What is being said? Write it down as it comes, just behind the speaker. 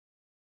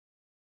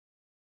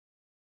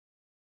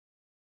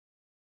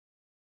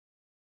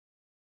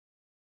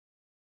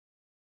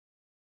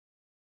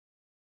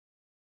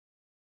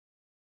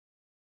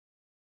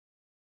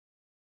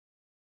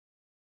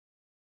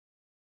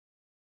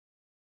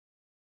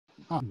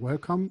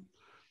Welcome,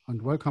 and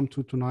welcome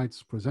to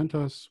tonight's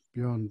presenters,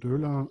 Björn,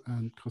 Döhler,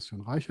 and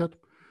Christian Reichert.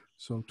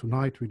 So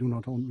tonight we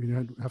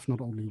have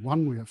not only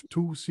one, we have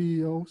two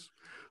CEOs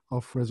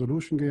of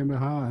Resolution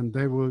GmbH, and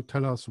they will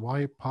tell us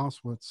why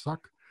passwords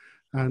suck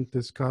and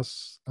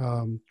discuss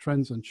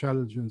trends and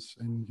challenges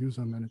in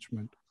user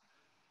management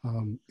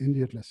in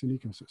the Atlassian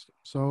ecosystem.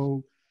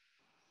 So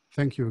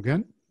thank you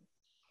again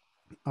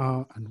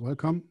and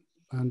welcome.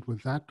 And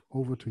with that,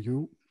 over to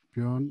you,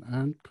 Björn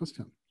and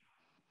Christian.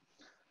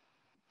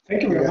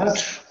 Thank you very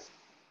much.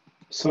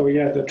 So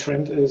yeah, the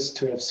trend is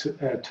to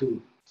have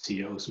two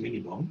CEOs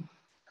minimum.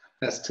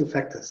 That's two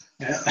factors.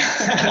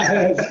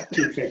 Yeah.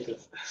 Two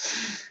factors.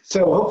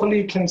 So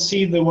hopefully you can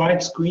see the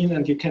wide screen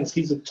and you can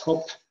see the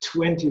top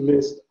 20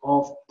 list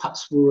of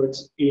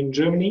passwords in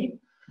Germany.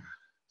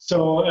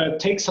 So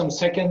take some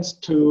seconds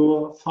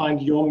to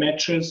find your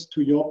matches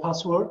to your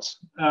passwords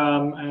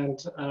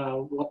and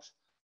what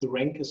the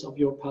rank is of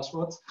your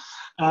passwords.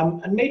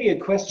 And maybe a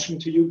question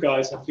to you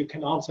guys, if you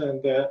can answer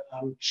in the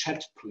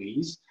chat,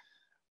 please.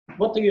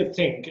 What do you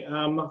think?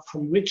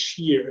 From which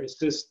year is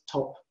this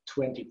top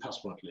 20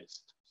 password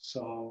list?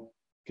 So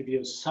give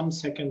you some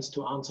seconds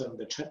to answer in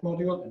the chat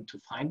module and to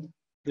find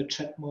the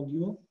chat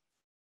module.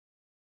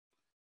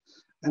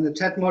 And the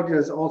chat module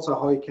is also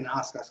how you can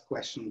ask us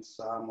questions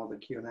or the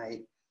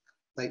Q&A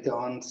later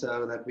on,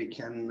 so that we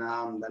can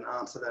then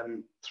answer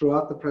them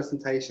throughout the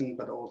presentation,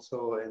 but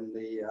also in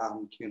the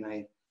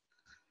Q&A.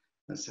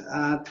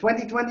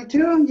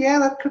 2022, yeah,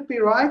 that could be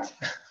right.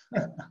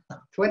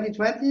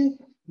 2020,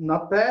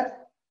 not bad.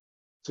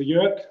 So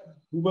Jörg,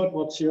 Hubert,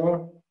 what's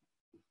your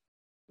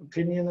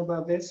opinion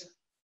about this?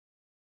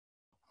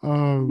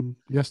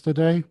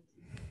 Yesterday.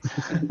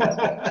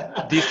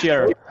 This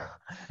year.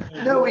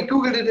 No, we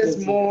Googled it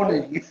this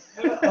morning.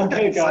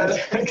 Okay, guys.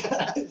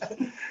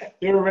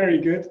 You're very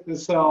good.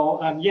 So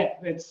yeah,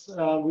 it's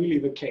really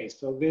the case.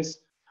 So this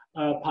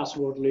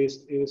password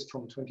list is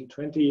from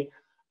 2020,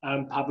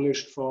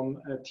 published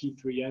from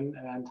T3N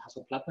and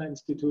Hasso-Plattner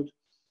Institute.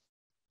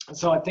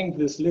 So I think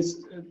this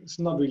list is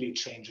not really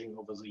changing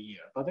over the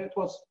year, but it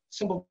was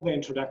simply the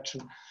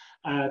introduction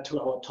to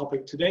our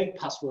topic today,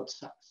 password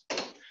sucks.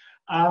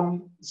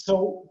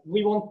 So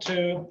we want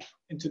to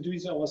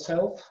introduce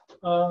ourselves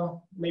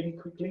maybe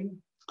quickly.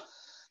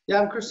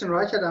 Yeah, I'm Christian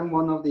Reichert. I'm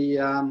one of the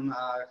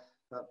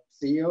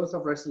CEOs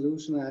of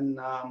Resolution and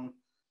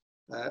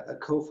a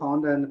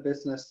co-founder in the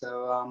business.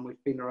 So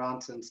we've been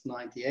around since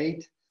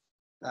 '98.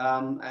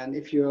 And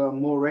if you're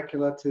more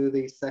regular to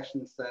these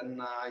sessions,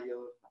 then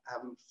you'll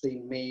have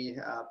seen me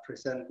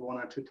present one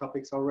or two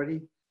topics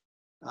already.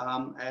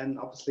 And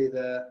obviously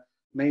the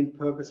main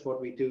purpose,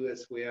 what we do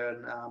is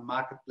we're a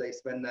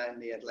marketplace vendor in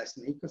the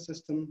Atlassian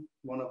ecosystem.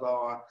 One of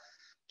our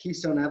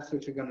keystone apps,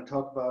 which we're going to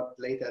talk about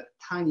later a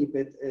tiny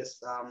bit, is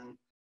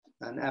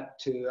an app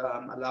to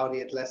allow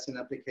the Atlassian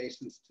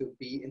applications to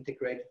be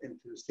integrated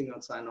into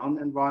single sign-on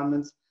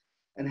environments.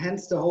 And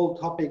hence the whole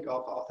topic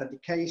of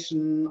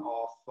authentication,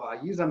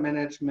 of user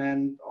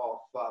management, of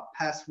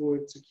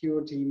password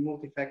security,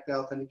 multi-factor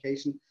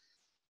authentication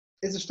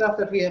is the stuff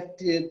that we have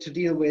to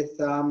deal with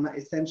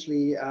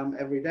essentially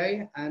every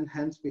day. And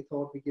hence we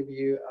thought we'd give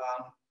you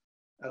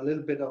a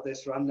little bit of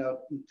this rundown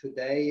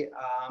today,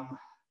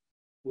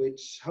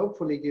 which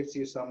hopefully gives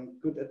you some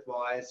good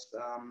advice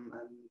and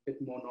a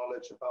bit more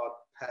knowledge about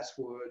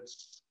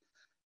passwords,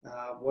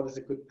 what is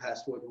a good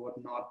password,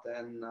 what not,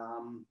 and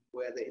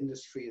where the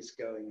industry is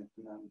going at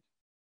the moment.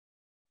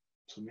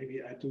 So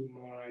maybe I do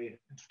my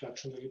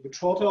introduction a little bit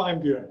shorter. I'm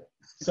Björn.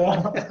 So,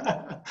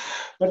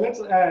 but let's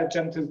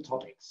jump to the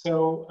topic.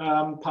 So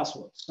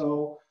passwords.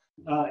 So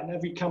in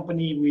every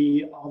company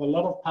we have a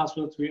lot of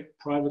passwords. We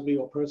privately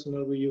or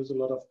personally we use a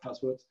lot of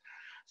passwords.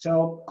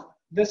 So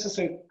this is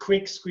a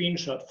quick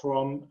screenshot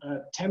from a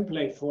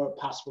template for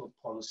a password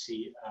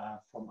policy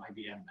from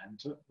IBM. And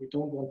we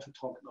don't want to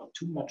talk about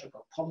too much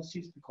about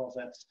policies because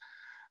that's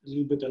a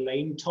little bit a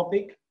lame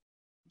topic.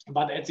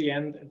 But at the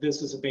end,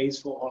 this is a base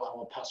for all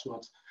our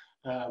passwords,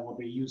 what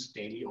we use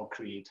daily or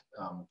create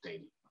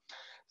daily.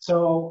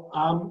 So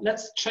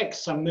let's check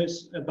some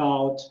myths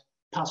about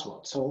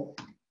passwords. So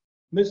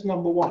myth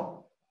number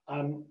one,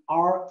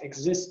 are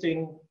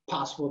existing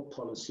password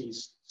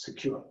policies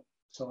secure?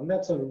 So and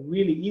that's a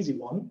really easy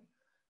one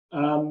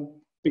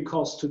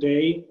because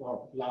today,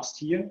 or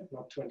last year,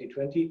 not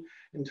 2020,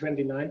 in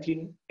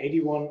 2019,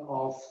 81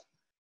 of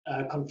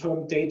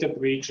confirmed data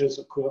breaches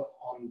occur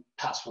on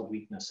password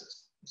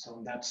weaknesses.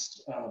 So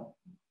that's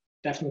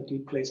definitely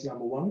place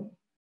number one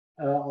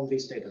on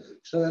these data breaches.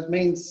 So that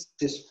means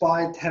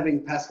despite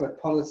having password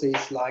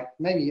policies, like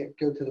maybe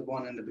go to the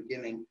one in the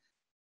beginning,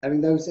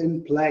 having those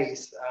in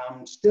place,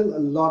 still a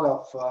lot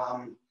of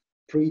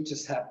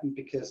breaches happen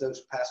because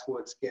those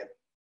passwords get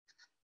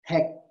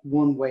hacked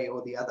one way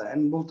or the other.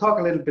 And we'll talk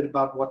a little bit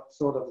about what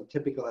sort of the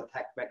typical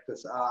attack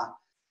vectors are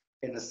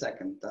in a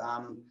second.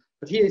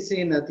 But here you see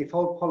in the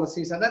default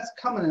policies, and that's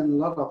common in a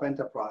lot of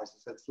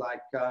enterprises. It's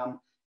like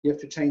you have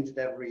to change it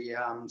every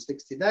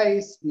 60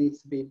 days,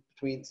 needs to be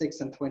between 6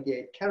 and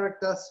 28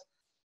 characters.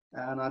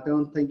 And I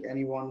don't think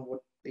anyone would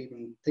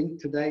even think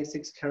today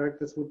 6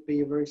 characters would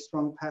be a very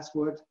strong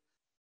password.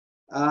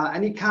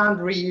 And you can't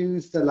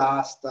reuse the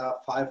last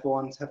 5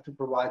 ones, have to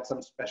provide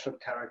some special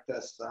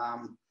characters,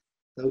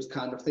 those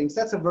kind of things.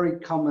 That's a very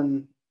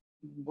common,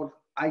 what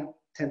I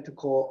tend to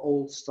call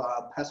old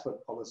style password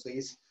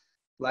policies,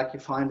 like you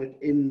find it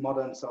in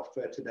modern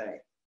software today.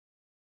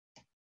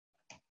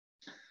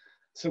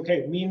 So, okay,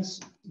 it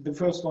means the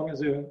first one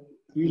is a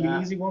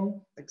really easy one.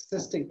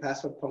 Existing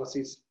password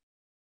policies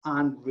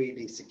aren't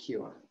really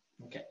secure.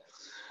 Okay,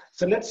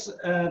 so let's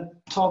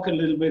talk a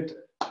little bit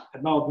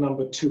about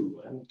number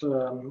 2, and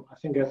I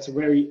think that's a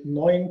very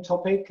annoying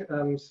topic.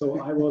 So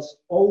I was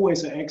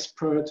always an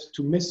expert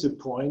to miss a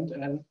point,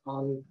 and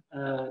on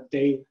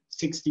day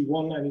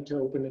 61 I need to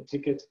open a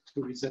ticket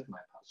to reset my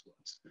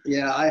passwords.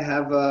 Yeah, I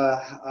have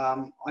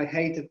I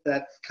hated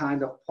that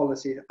kind of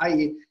policy.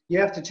 You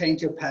have to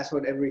change your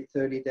password every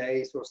 30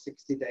 days or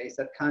 60 days,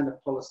 that kind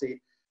of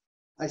policy.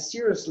 I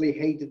seriously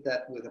hated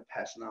that with a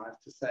passion, I have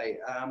to say.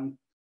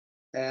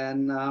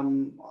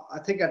 I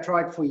think I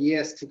tried for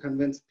years to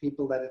convince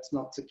people that it's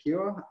not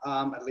secure,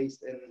 at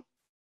least in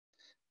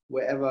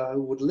wherever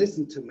who would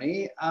listen to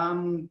me.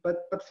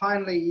 But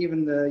finally,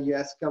 even the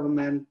US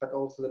government, but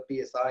also the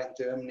BSI in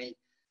Germany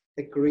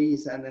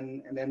agrees, and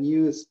in their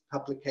newest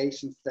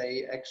publications,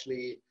 they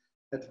actually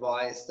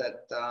advise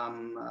that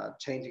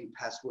changing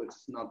passwords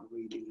is not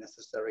really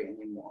necessary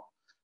anymore.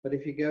 But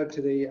if you go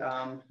to the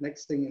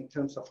next thing in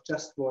terms of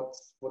just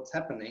what's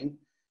happening,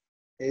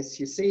 is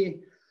you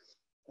see,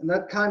 in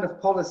that kind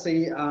of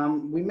policy,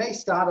 we may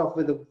start off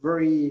with a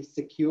very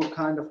secure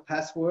kind of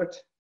password,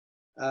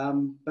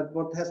 but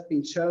what has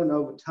been shown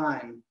over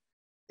time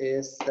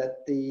is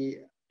that the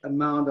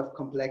amount of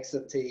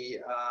complexity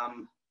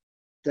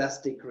does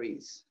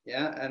decrease.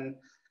 Yeah, and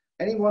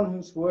anyone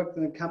who's worked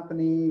in a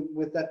company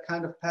with that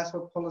kind of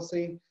password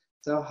policy,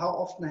 so how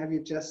often have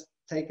you just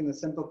taken a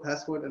simple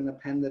password and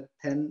appended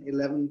 10,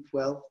 11,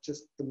 12,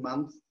 just the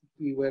month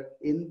you were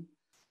in,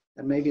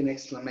 and maybe an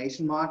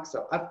exclamation mark?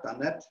 So I've done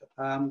that.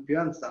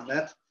 Björn's done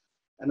that,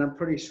 and I'm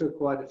pretty sure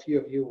quite a few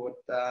of you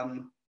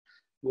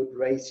would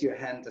raise your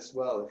hand as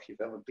well if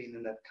you've ever been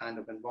in that kind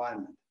of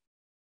environment.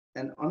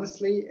 And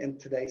honestly, in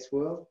today's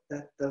world,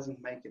 that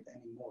doesn't make it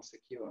any more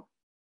secure.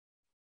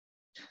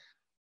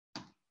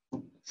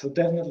 So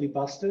definitely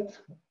busted.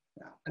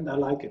 Yeah. And I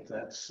like it.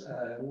 That's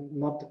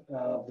not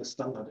the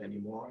standard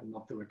anymore, and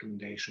not the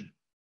recommendation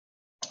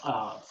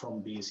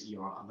from BSE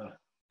or other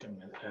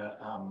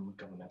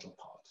governmental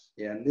parts.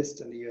 Yeah,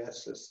 NIST in the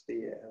US is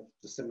the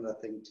similar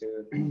thing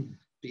to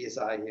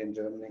BSI here in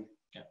Germany.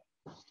 Yeah,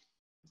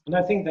 and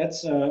I think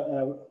that's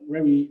a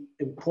very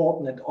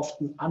important and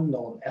often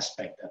unknown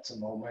aspect at the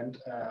moment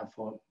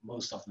for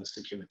most of the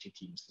security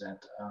teams,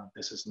 that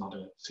this is not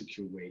a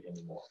secure way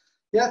anymore.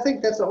 Yeah, I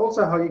think that's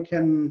also how you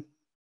can,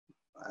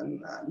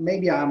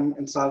 maybe I'm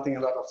insulting a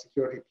lot of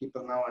security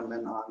people now, and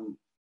then I'm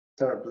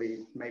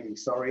terribly maybe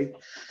sorry.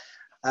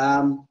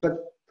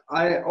 But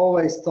I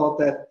always thought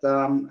that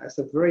as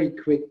a very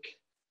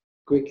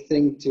quick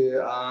thing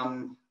to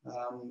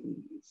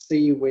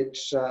see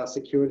which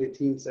security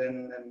teams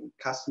and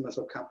customers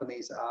or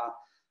companies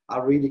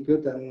are really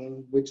good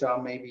and which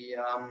are maybe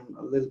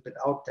a little bit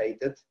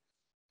outdated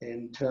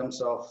in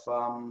terms of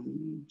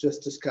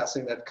just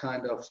discussing that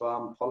kind of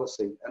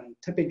policy. And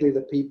typically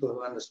the people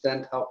who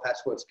understand how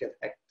passwords get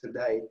hacked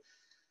today,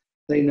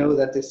 they know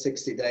that the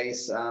 60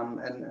 days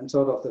and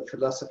sort of the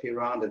philosophy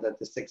around it, that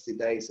the 60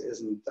 days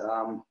isn't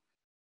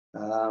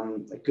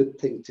a good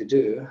thing to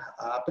do.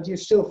 But you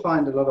still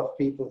find a lot of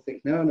people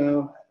think,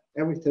 no,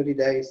 every 30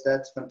 days,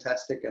 that's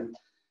fantastic and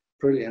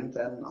brilliant.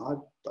 And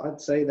I'd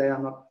say they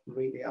are not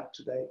really up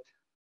to date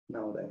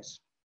nowadays.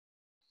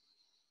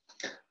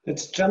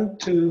 Let's jump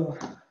to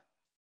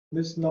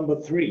this number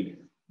 3.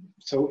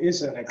 So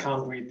is, and I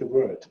can't read the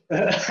word.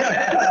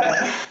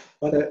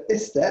 But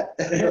is that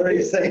a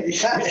very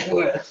safe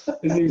password?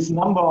 This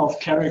number of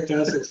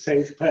characters is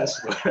safe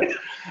password.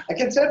 I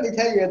can certainly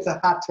tell you it's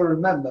a hard to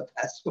remember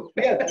password.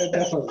 Yeah,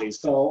 definitely.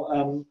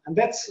 So, and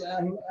that's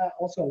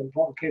also an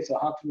important case. So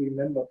hard to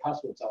remember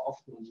passwords are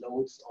often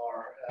notes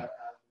or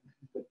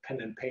with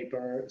pen and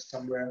paper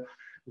somewhere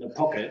in the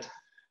pocket.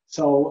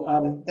 So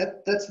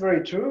that's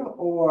very true,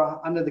 or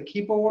under the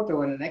keyboard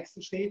or in an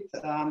Excel sheet,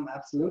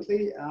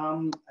 absolutely.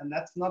 And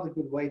that's not a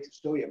good way to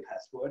store your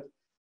password.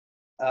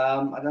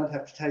 I don't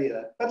have to tell you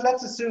that. But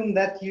let's assume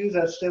that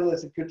user still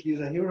is a good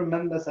user. He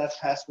remembers that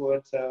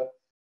password. So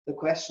the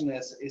question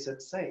is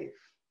it safe?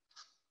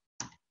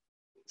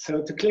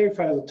 So to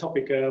clarify the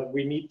topic,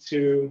 we need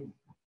to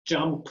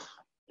jump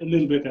a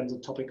little bit on the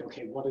topic.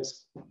 Okay, what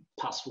is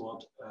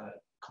password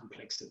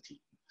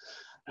complexity?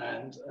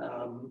 And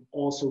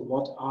also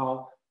what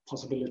are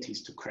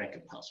possibilities to crack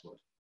a password.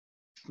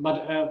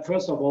 But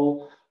first of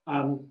all,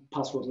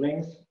 password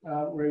length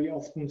very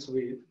often, so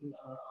we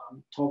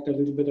talked a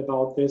little bit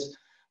about this,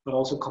 but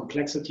also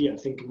complexity. I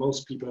think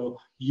most people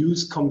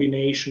use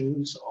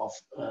combinations of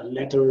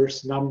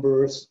letters,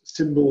 numbers,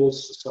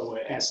 symbols, so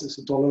S is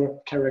a dollar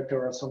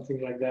character or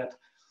something like that.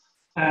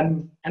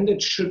 And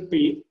it should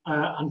be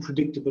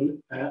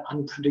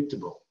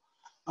unpredictable.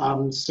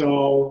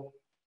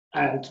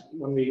 And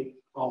when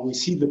we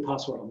see the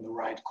password on the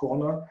right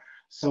corner,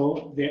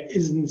 so there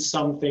isn't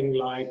something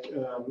like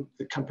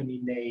the company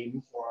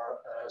name or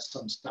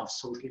some stuff,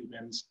 social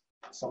events,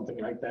 something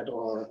like that,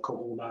 or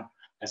Corona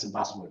as a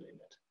buzzword in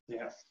it.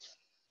 Yeah.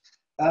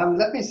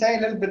 Let me say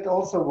a little bit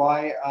also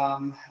why,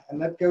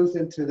 and that goes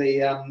into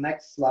the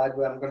next slide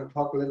where I'm going to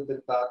talk a little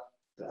bit about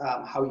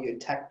how you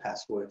attack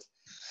passwords.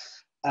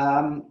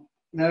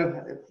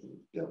 No,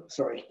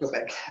 sorry, go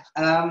back.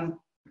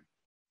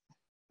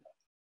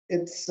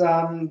 There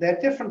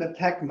are different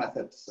attack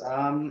methods,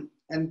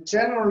 and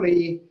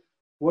generally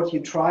what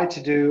you try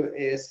to do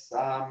is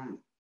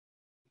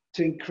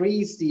to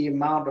increase the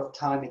amount of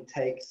time it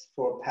takes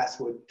for a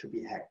password to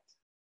be hacked.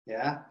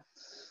 Yeah.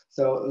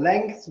 So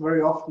length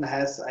very often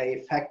has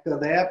a factor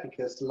there,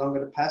 because the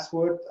longer the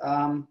password,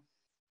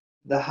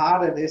 the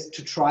harder it is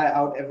to try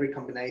out every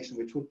combination,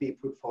 which would be a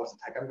brute force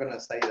attack. I'm going to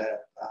say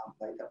that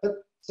later.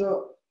 But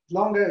so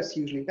longer is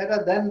usually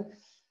better. Then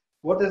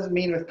what does it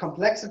mean with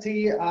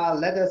complexity?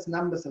 Letters,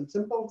 numbers, and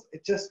symbols.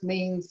 It just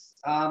means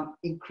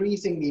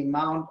increasing the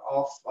amount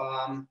of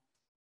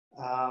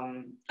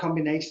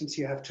combinations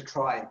you have to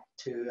try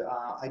to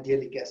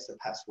ideally guess the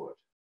password.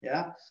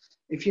 Yeah.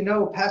 If you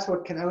know a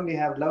password can only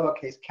have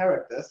lowercase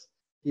characters,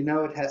 you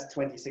know it has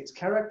 26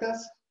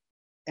 characters,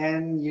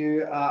 and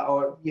you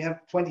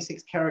have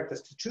 26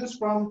 characters to choose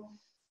from.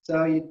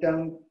 So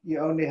you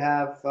only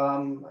have,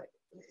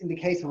 in the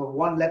case of a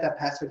one-letter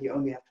password, you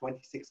only have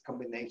 26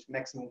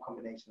 maximum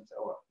combinations,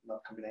 or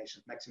not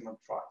combinations, maximum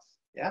tries.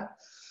 Yeah.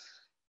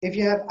 If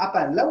you have upper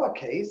and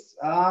lowercase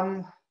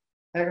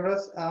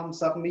characters,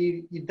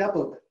 suddenly you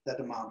doubled that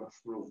amount of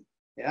room.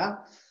 Yeah.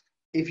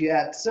 If you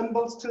add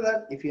symbols to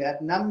that, if you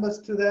add numbers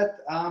to that,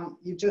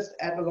 you just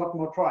add a lot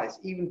more tries,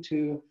 even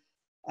to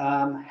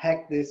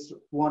hack this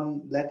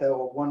one letter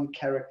or one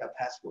character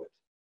password.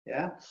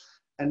 Yeah.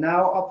 And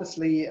now,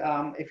 obviously,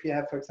 if you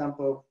have, for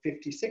example,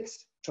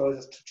 56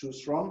 choices to choose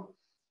from,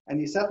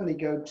 and you suddenly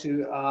go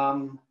to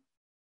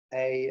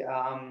a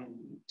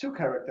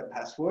 2-character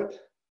password,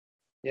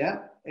 yeah,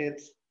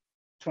 it's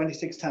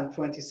 26 times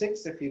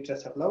 26 if you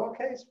just have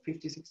lowercase,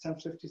 56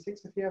 times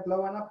 56 if you have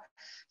lower enough.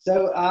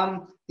 So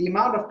the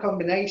amount of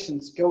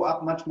combinations go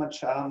up much,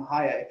 much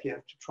higher if you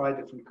have to try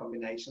different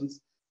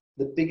combinations,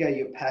 the bigger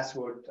your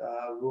password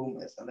room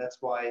is. And that's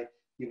why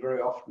you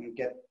very often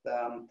get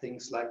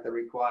things like the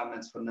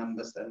requirements for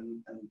numbers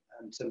and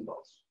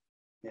symbols.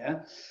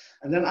 Yeah.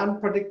 And then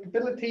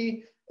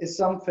unpredictability is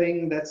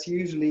something that's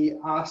usually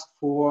asked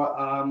for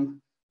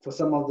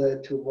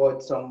to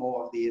avoid some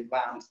more of the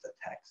advanced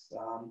attacks.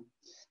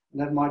 And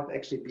that might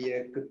actually be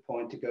a good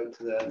point to go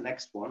to the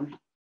next one.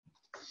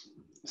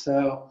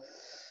 So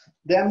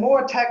there are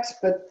more attacks,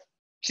 but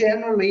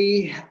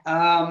generally,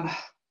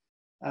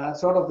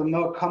 sort of the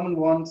more common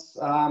ones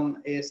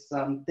is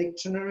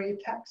dictionary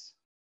attacks.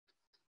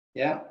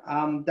 Yeah,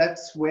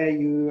 that's where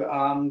you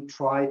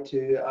try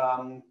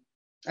to,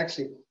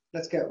 actually,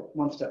 let's go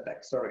one step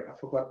back. Sorry, I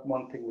forgot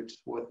one thing which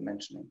is worth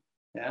mentioning.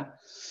 Yeah.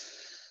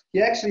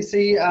 You actually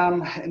see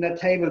in the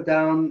table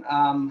down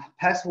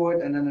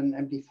password and then an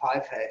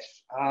MD5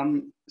 hash.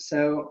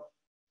 So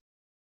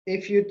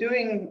if you're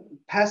doing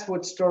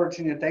password storage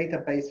in your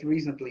database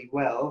reasonably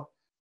well,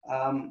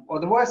 or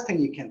the worst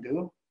thing you can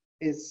do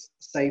is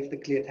save the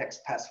clear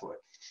text password,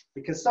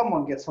 because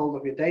someone gets hold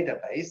of your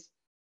database,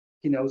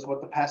 he knows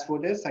what the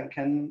password is and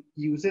can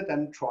use it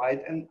and try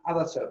it in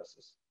other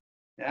services.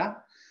 Yeah.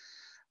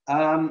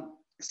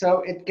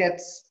 So it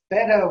gets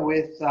better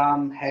with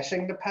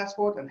hashing the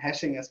password, and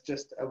hashing is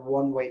just a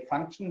one-way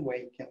function where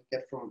you can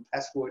get from a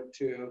password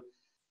to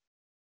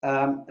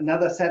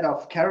another set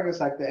of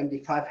characters like the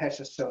MD5 hash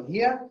is shown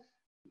here,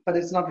 but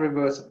it's not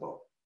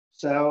reversible.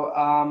 So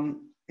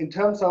in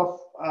terms of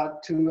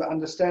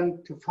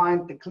to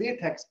find the clear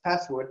text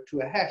password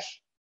to a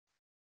hash,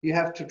 you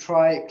have to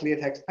try a clear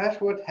text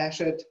password, hash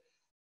it,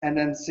 and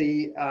then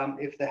see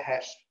if the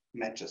hash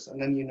matches, and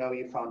then you know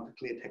you found the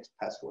clear text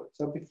password.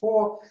 So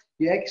before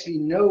you actually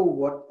know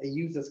what a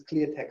user's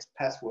clear text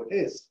password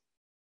is,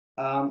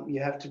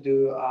 you have to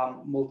do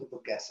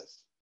multiple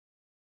guesses,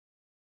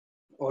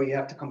 or you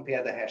have to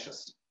compare the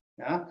hashes.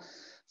 Yeah.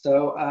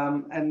 So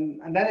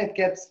and then it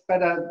gets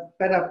better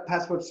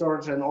password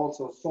storage, and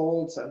also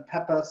salts and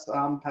peppers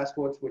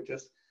passwords, which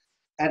is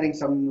adding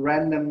some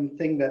random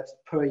thing that's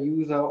per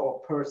user or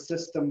per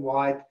system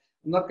wide.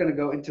 I'm not going to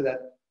go into that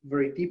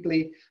very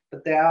deeply,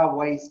 but there are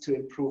ways to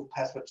improve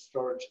password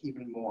storage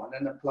even more, and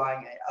then applying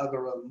an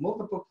algorithm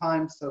multiple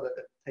times so that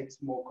it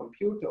takes more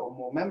compute or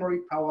more memory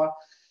power,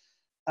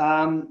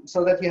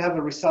 so that you have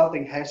a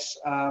resulting hash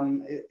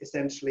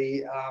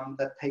essentially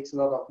that takes a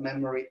lot of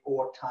memory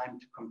or time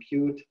to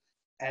compute,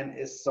 and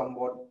is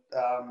somewhat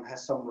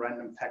has some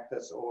random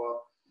factors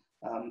or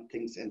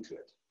things into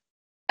it.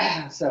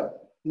 So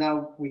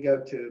now we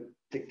go to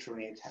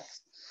dictionary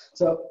attacks.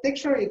 So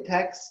dictionary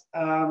attacks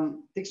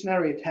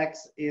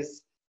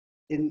is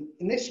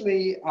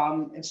initially,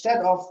 instead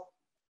of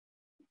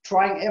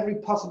trying every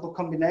possible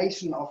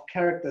combination of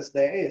characters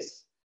there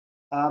is,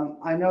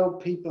 I know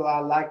people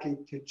are likely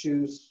to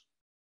choose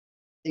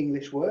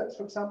English words,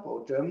 for example,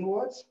 or German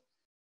words.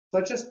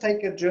 So just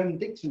take a German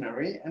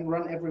dictionary and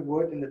run every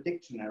word in the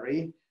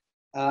dictionary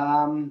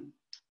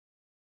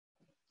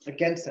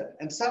against it.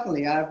 And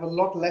suddenly I have a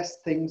lot less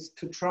things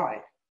to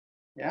try.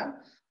 Yeah.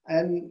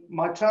 And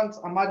my chance,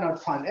 I might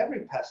not find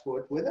every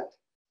password with it,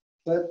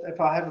 but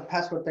if I have a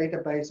password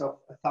database of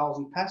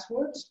 1,000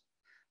 passwords,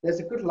 there's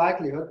a good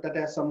likelihood that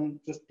there's some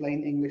just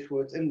plain English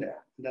words in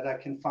there, that I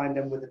can find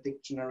them with a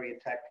dictionary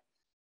attack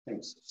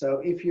things.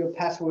 So if your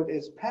password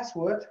is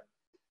password,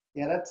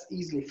 yeah, that's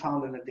easily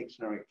found in a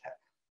dictionary attack.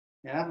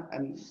 Yeah,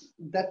 and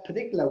that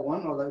particular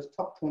one, or those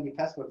top 20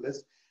 password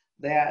lists,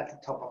 they're at the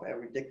top of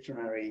every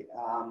dictionary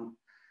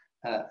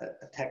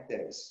attack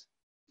there is.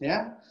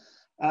 Yeah,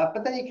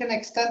 but then you can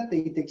extend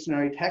the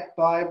dictionary attack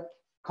by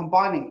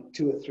combining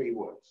 2 or 3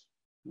 words.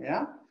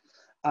 Yeah,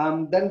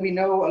 then we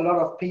know a lot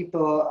of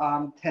people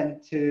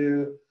tend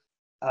to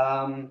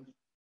add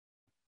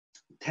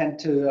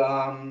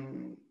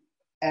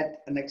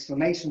an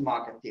exclamation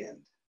mark at the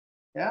end.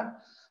 Yeah,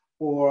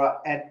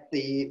 or at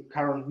the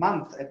current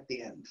month at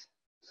the end.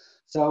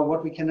 So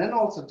what we can then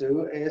also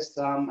do is,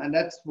 and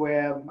that's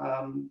where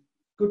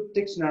good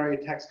dictionary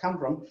attacks come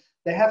from,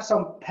 they have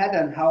some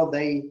pattern how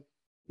they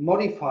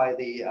modify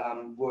the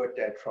word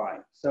they're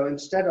trying. So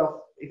instead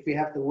of, if we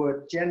have the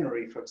word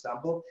January, for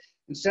example,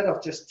 instead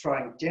of just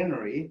trying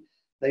January,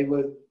 they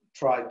will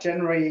try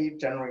January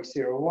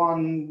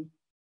 01,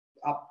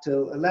 up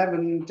till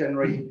 11,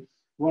 January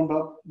 1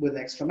 with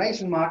an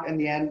exclamation mark in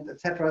the end,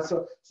 etc.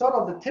 So sort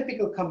of the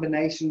typical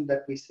combination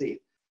that we see.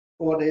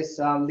 Or this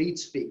lead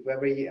speak, where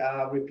we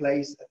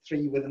replace a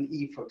 3 with an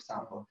E, for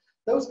example.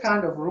 Those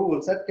kind of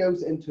rules, that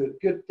goes into a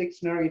good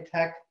dictionary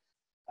attack,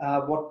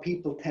 what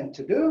people tend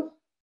to do.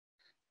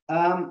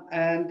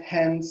 And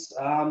hence,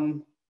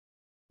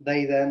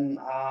 they then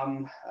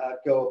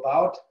go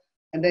about,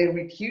 and they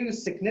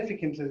reduce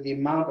significantly the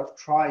amount of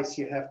tries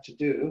you have to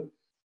do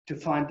to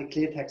find the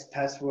clear text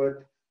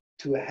password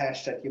to a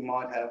hash that you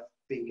might have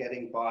been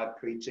getting by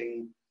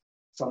breaching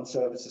some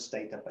services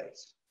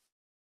database.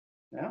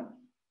 Yeah.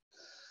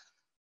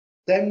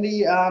 Then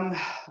the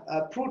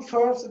brute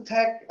force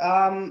attack,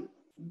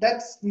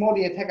 that's more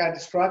the attack I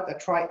described. I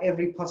try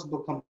every possible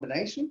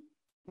combination.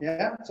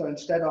 Yeah, so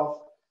instead of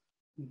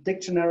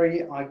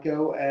dictionary, I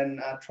go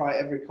and try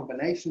every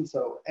combination.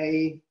 So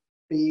A,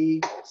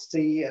 B,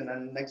 C, and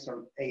then next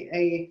one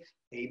AA,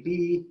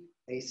 AB,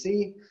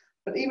 AC.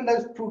 But even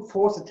those brute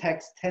force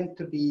attacks tend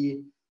to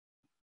be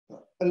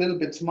a little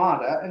bit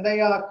smarter, and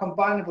they are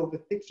combinable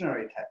with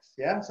dictionary attacks.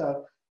 Yeah,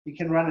 so you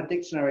can run a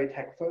dictionary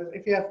attack first.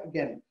 If you have,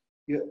 again,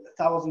 your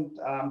 1,000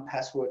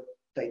 password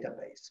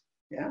database,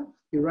 yeah,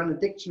 you run a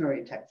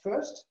dictionary attack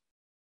first,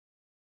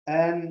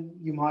 and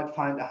you might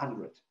find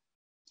 100.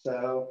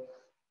 So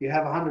you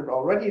have 100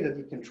 already that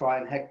you can try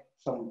and hack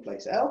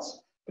someplace else,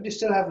 but you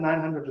still have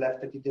 900 left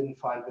that you didn't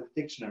find with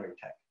the dictionary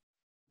attack.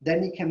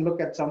 Then you can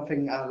look at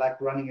something like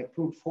running a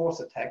brute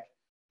force attack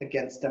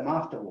against them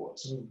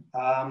afterwards.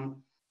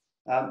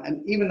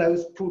 And even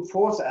those brute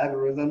force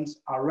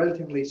algorithms are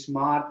relatively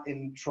smart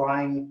in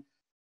trying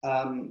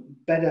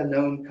better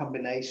known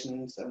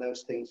combinations and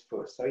those things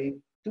first. So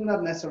you do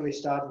not necessarily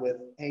start with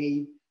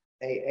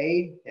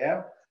AA,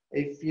 yeah.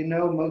 If you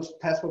know most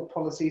password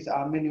policies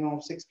are minimum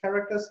of 6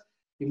 characters,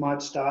 you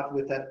might start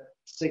with that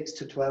 6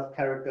 to 12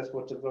 characters,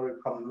 what's a very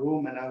common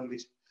rule, and only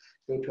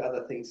go to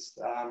other things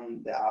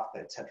thereafter,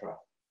 etc.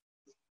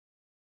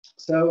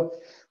 So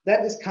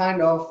that is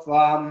kind of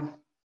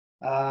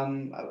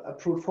a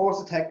brute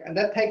force attack, and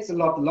that takes a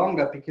lot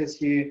longer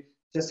because you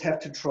just have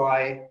to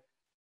try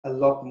a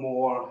lot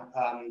more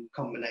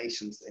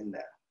combinations in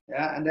there.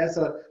 Yeah, and there's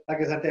a,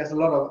 like I said, there's a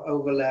lot of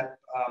overlap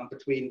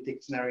between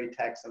dictionary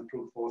attacks and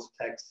brute force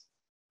attacks.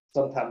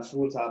 Sometimes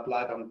rules are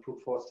applied on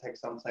brute force attacks,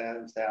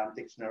 sometimes they are on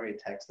dictionary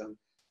attacks and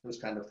those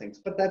kind of things.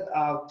 But that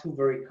are 2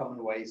 very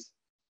common ways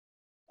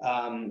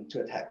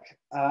to attack.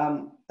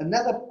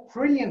 Another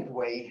brilliant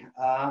way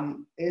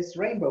is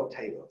rainbow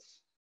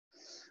tables.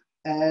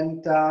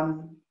 And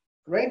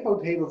rainbow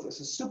tables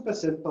is a super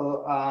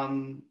simple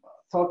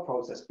thought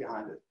process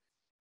behind it.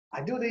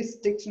 I do these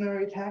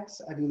dictionary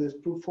attacks, I do this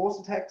brute force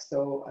attacks.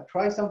 So I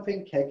try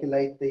something,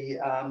 calculate the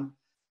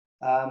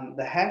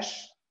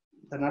hash,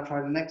 then I try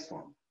the next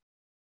one.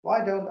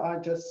 Why don't I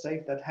just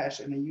save that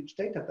hash in a huge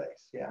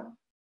database? Yeah.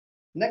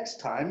 Next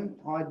time,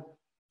 I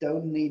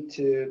don't need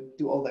to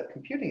do all that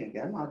computing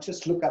again. I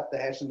just look up the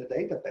hash in the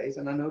database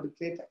and I know the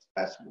clear text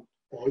password.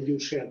 Or you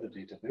share the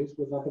database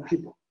with other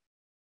people.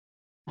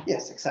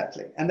 Yes,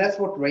 exactly. And that's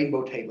what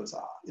rainbow tables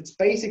are. It's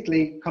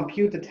basically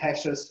computed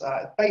hashes,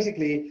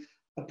 basically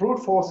a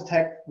brute force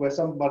attack where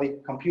somebody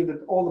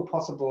computed all the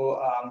possible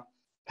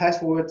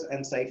passwords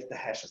and saved the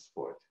hashes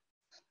for it.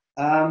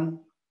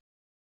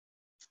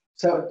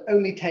 So it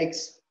only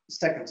takes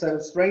seconds. So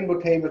it's rainbow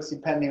tables,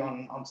 depending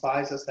on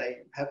sizes,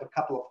 they have a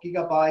couple of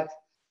gigabytes,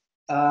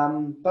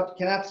 but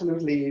can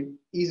absolutely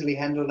easily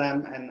handle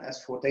them. And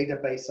as for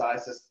database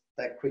sizes,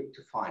 they're quick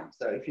to find.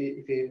 So if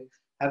you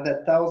have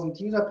that 1,000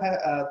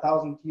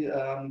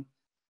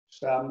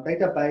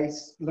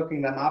 database,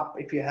 looking them up,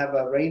 if you have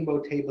a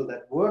rainbow table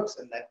that works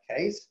in that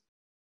case,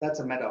 That's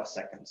a matter of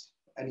seconds.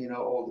 And you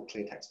know all the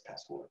clear text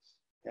passwords.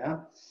 Yeah.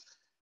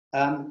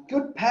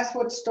 Good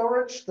password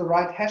storage, the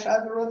right hash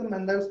algorithm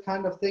and those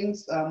kind of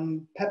things,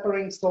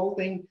 peppering,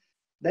 salting,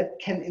 that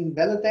can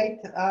invalidate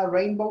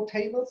rainbow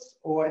tables,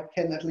 or it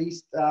can at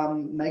least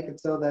make it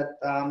so that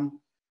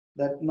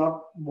that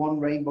not one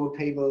rainbow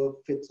table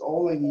fits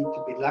all. You need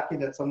to be lucky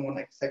that someone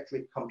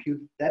exactly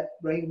computed that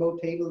rainbow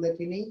table that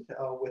you need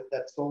with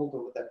that salt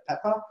or with that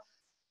pepper.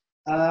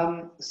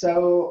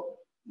 So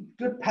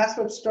good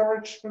password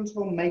storage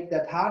principle make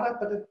that harder,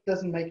 but it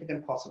doesn't make it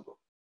impossible.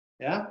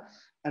 Yeah,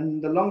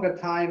 and the longer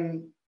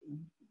time,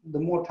 the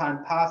more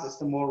time passes,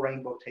 the more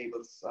rainbow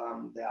tables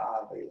there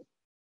are available.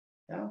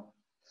 Yeah,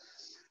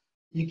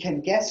 you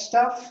can guess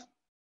stuff.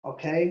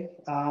 Okay,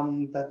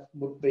 that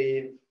would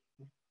be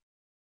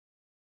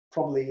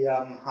probably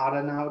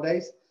harder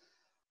nowadays.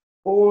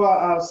 Or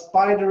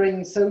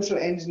spidering, social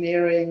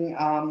engineering,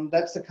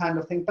 that's the kind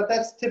of thing, but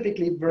that's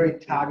typically very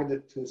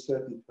targeted to a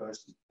certain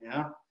person.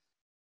 Yeah,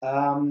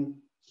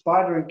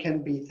 spidering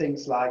can be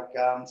things like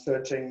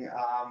searching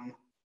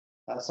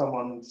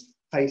someone's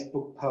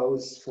Facebook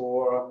posts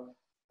for,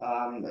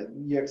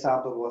 your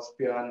example was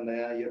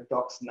Björn, your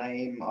dog's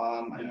name,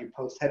 and you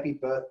post happy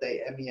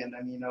birthday Emmy, and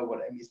then you know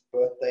what Emmy's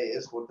birthday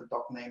is, what the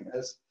dog name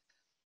is.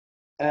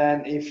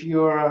 And if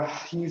you're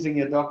using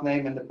your dog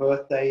name and the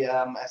birthday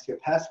as your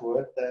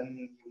password, then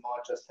you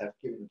might just have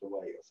given it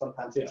away. Or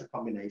sometimes it's a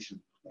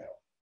combination.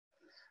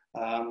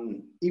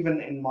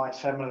 Even in my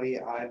family,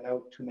 I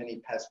know too many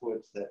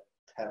passwords that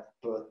have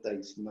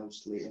birthdays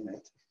mostly in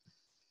it.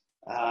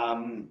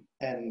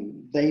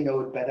 And they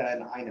know it better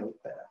and I know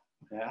it better.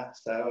 Yeah,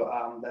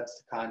 so that's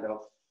the kind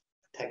of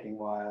attacking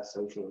via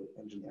social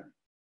engineering.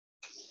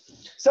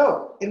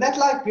 So in that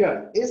light,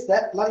 Björn, is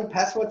that bloody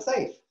password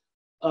safe?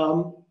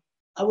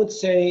 I would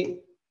say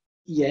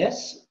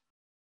yes.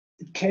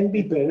 It can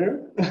be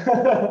better.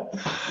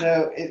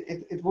 No,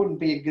 it wouldn't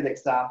be a good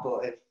example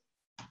if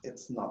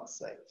it's not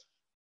safe.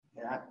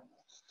 Yeah.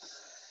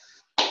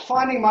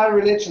 Finding my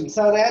religion.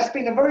 So there has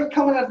been a very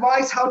common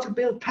advice how to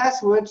build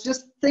passwords.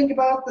 Just think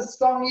about the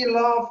song you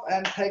love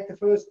and take the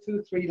first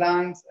 2-3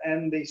 lines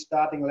and the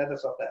starting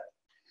letters of that.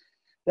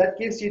 That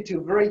gives you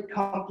two very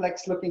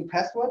complex looking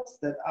passwords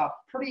that are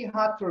pretty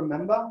hard to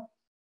remember.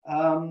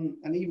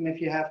 And even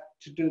if you have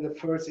to do the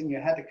first in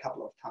your head a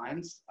couple of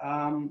times.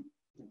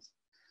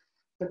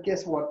 But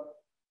guess what?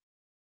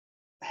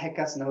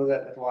 Hackers know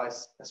that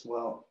advice as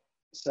well.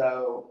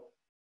 So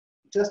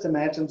just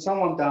imagine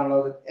someone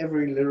downloaded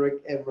every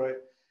lyric ever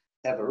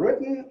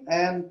written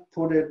and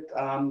put it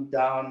down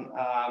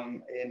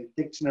in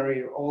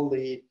dictionary, all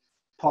the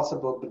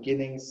possible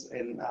beginnings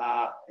in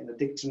a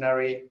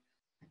dictionary.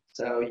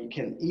 So you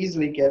can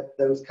easily get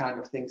those kind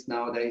of things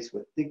nowadays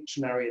with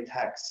dictionary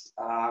attacks.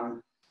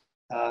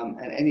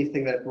 And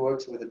anything that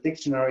works with a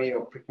dictionary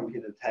or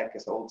pre-computed attack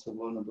is also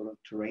vulnerable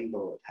to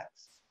rainbow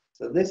attacks.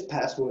 So this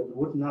password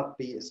would not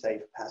be a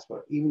safe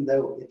password, even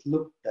though it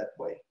looked that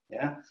way.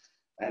 Yeah.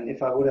 And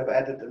if I would have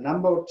added a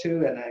number or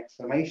two and an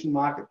exclamation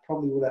mark, it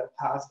probably would have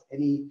passed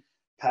any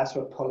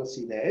password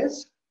policy there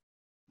is,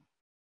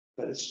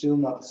 but it's still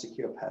not a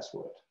secure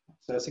password.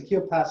 So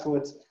secure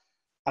passwords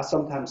are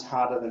sometimes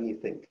harder than you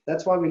think.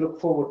 That's why we look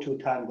forward to a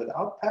time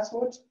without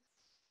passwords.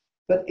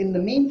 But in the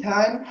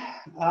meantime,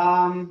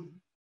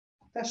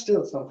 there's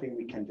still something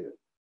we can do.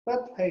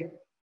 But hey,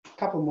 a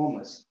couple more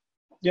months.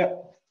 Yeah.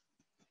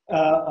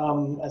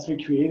 As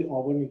we created,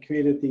 or when we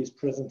created these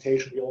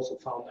presentations, we also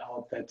found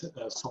out that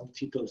some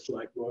titles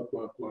like work,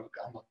 work, work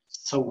are not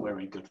so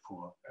very good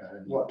for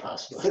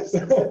passwords.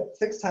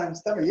 Six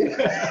times W.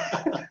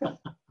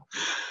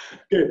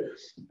 Good.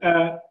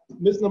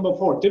 Myth number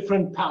 4,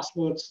 different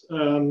passwords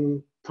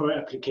per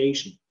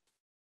application.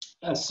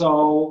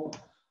 The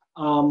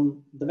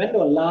vendor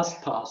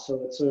LastPass,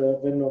 so it's a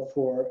vendor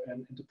for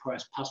an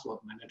enterprise password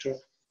manager,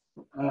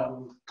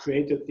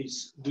 created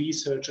this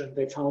research, and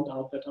they found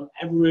out that on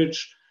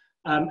average,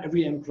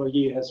 every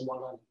employee has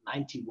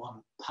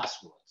 191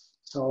 passwords.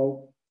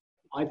 So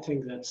I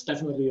think that's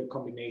definitely a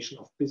combination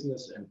of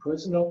business and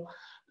personal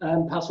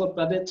password,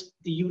 but it's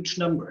a huge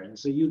number, and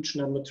it's a huge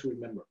number to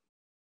remember,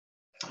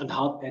 and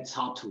it's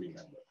hard to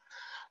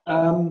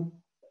remember.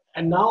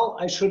 And now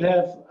I should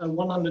have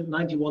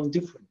 191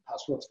 different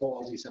passwords for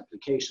all these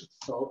applications.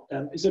 So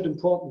is it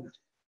important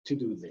to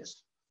do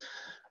this?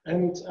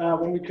 And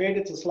when we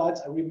created the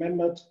slides, I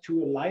remembered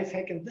to a life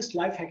hack, and this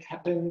life hack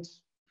happened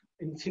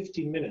in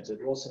 15 minutes. It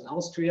was in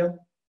Austria,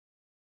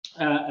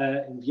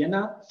 in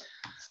Vienna,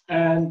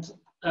 and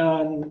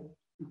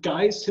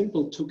guy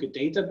simple took a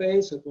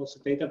database. It was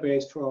a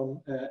database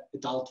from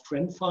Adult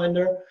Friend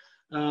Finder.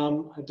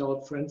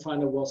 Adult Friend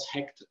Finder was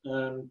hacked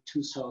in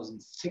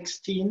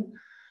 2016.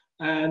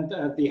 And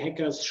the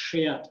hackers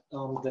shared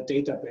the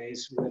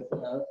database with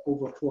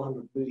over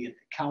 400 million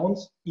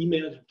accounts,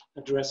 email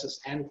addresses,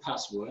 and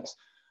passwords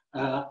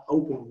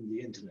open on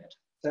the internet.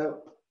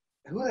 So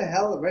who the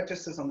hell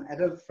registers on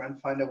Adult Friend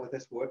Finder with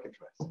his work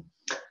address?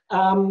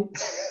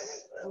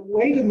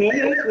 Wait a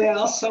minute, there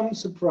are some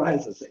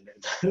surprises in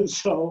it.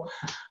 So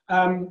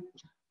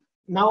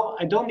now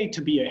I don't need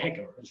to be a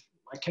hacker.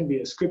 I can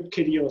be a script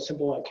kiddie or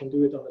simple, I can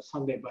do it on a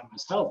Sunday by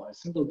myself. I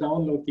simply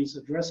download these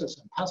addresses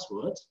and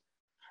passwords,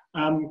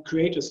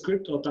 create a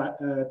script or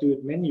do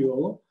it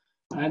manual,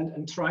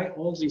 and try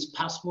all these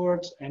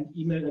passwords and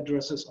email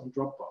addresses on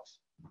Dropbox.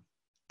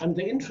 And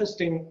the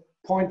interesting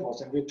point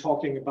was, and we're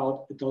talking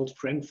about adult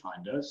friend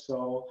finder.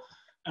 So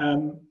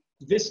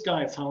this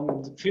guy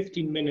found in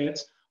 15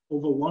 minutes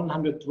over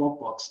 100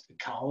 Dropbox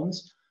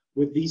accounts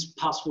with these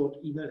password,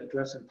 email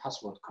address, and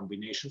password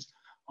combinations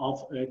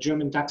of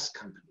German DAX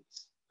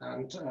companies.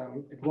 And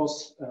it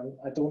was,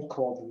 I don't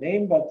call the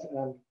name, but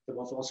there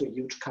was also a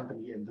huge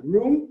company in the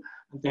room.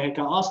 And the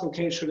hacker asked,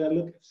 okay, should I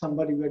look if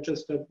somebody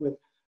registered with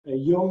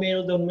your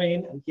mail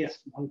domain? And yes,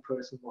 one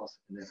person was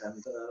in it.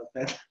 And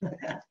that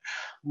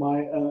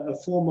my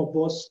former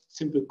boss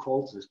simply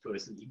called this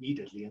person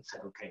immediately and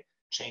said, okay,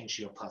 change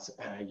your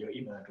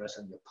email address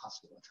and your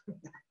password.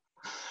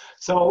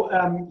 So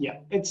yeah,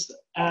 it's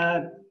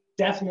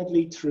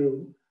definitely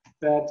true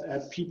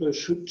that people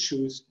should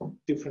choose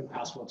different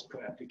passwords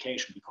per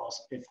application,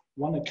 because if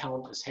one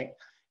account is hacked,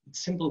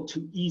 it's simple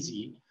too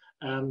easy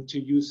to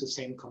use the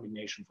same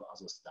combination for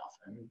other stuff.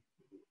 And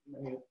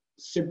when you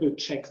simply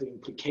check the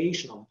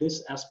implication of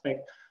this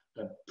aspect,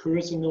 the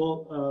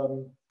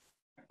personal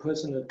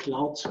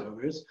cloud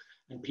servers,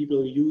 and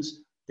people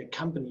use the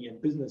company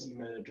and business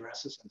email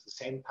addresses and the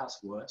same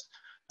passwords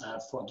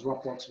for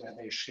Dropbox, where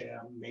they share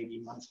maybe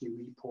monthly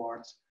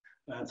reports,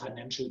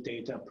 financial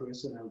data,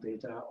 personal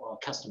data, or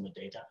customer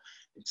data.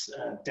 It's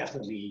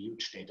definitely a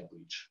huge data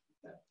breach.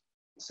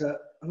 So,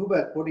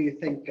 Hubert, what do you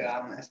think,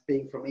 as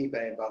being from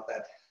eBay, about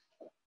that?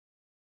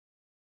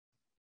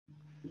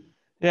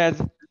 Yeah,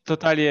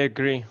 totally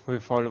agree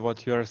with all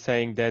what you're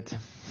saying, that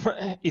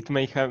it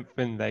may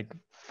happen like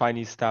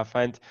funny stuff.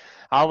 And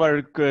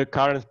our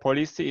current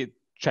policy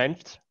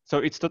changed. So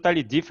it's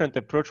totally different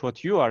approach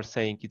what you are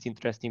saying. It's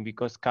interesting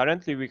because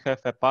currently we have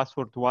a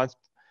password once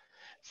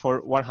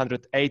for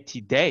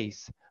 180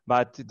 days,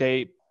 but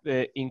they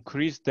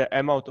increased the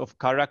amount of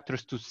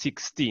characters to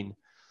 16.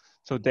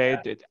 So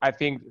I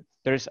think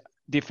there's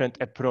different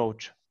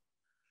approach.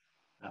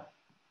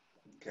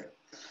 Okay.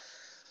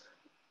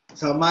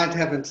 So I might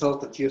have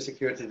insulted your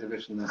security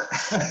division.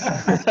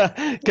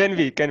 Can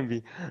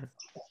be.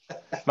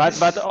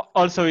 But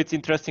also it's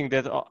interesting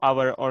that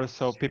our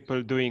also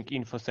people doing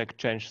InfoSec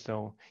change.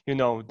 So, you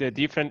know, the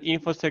different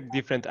InfoSec,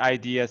 different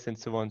ideas and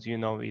so on, you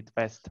know it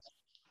best.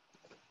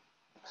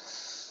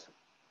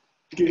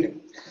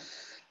 Good.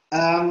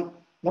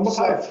 Number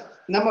five.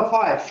 Number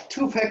five,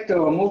 two-factor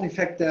or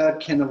multi-factor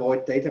can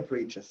avoid data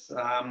breaches.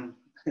 The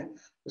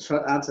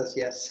short answer is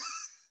yes.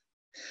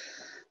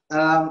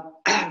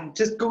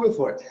 Just Google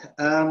for it.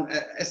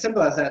 As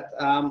simple as that.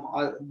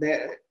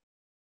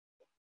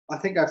 I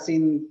think I've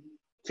seen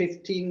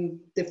 15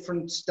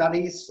 different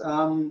studies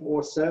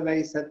or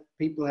surveys that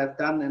people have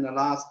done in the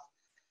last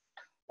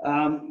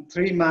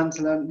 3 months.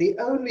 The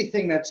only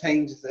thing that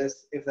changes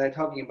is if they're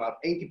talking about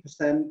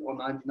 80% or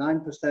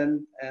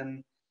 99%,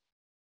 and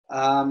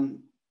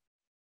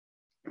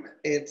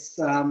it's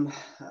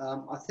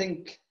I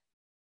think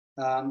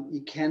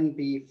you can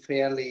be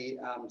fairly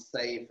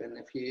safe, and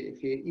if you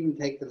even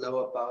take the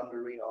lower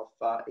boundary of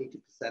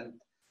 80%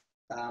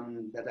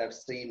 that I've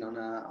seen on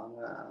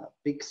a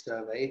big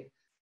survey,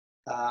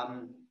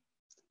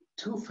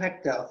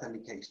 two-factor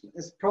authentication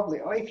is probably,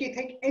 or if you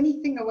take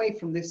anything away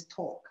from this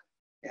talk,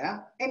 yeah,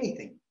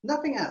 anything,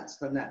 nothing else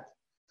than that,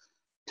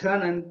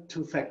 turn on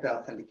two-factor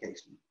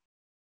authentication.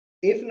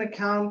 If an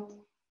account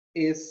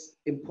is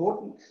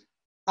important,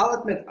 I'll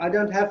admit I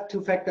don't have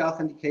two-factor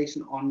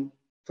authentication on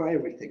for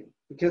everything,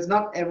 because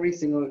not every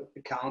single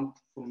account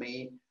for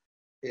me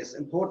is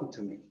important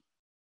to me.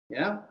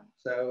 Yeah,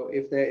 so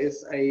if there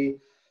is a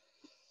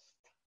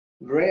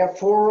rare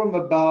forum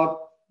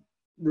about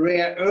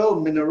rare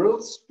earth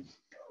minerals,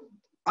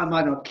 I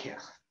might not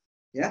care.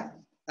 Yeah,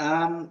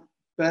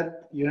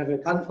 but you have a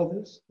account for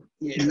this?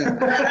 Yeah, no.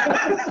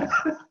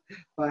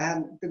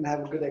 I didn't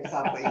have a good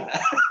example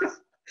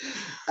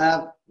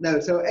either. No,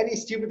 so any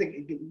stupid,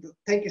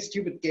 take a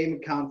stupid game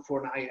account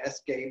for an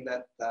iOS game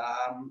that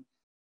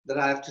that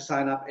I have to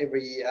sign up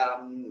every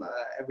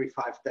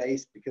 5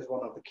 days because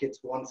one of the kids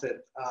wants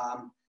it.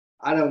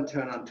 I don't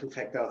turn on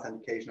two-factor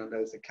authentication on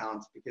those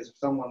accounts, because if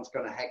someone's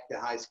going to hack the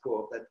high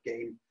score of that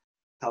game,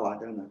 hell, I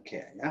do not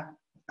care. Yeah,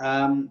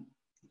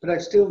 but I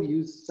still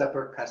use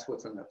separate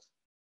passwords on those.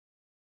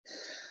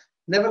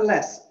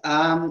 Nevertheless,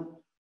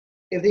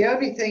 if the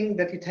only thing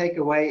that you take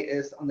away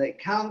is on the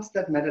accounts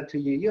that matter to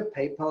you, your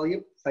PayPal,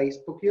 your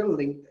Facebook, your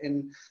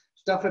LinkedIn,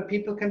 stuff that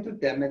people can do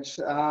damage,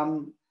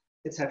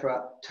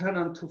 etc., turn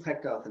on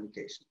two-factor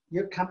authentication.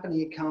 Your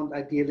company account,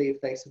 ideally,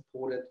 if they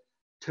support it,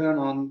 turn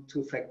on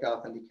two-factor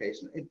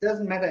authentication. It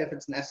doesn't matter if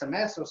it's an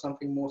SMS or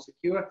something more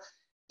secure.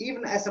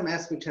 Even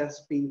SMS, which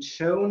has been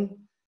shown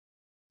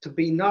to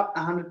be not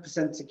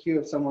 100%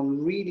 secure if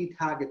someone really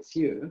targets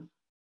you,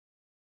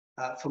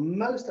 for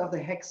most of the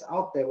hacks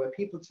out there where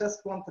people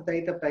just want the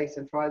database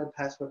and try the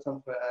password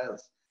somewhere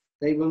else,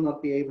 they will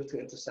not be able to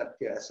intercept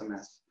your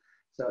SMS.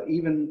 So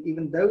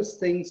even those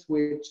things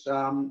which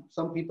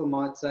some people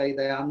might say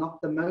they are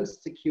not the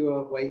most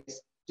secure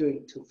ways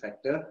doing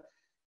two-factor,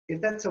 if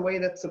that's a way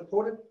that's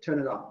supported, turn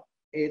it on.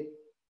 It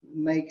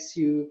makes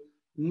you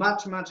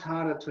much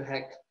harder to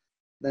hack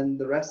than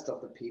the rest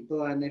of the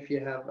people. And if you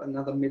have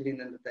another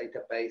million in the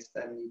database,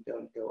 then you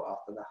don't go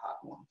after the hard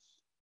ones.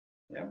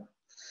 Yeah.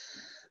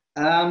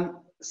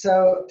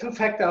 So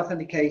two-factor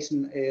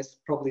authentication is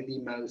probably the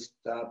most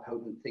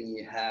potent thing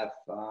you have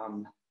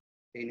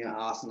in your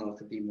arsenal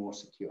to be more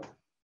secure.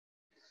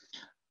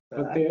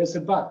 But there's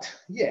a but.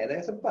 Yeah,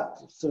 there's a but.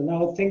 So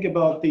now think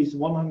about these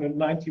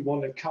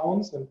 191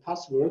 accounts and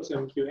passwords,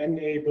 and you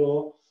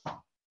enable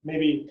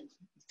maybe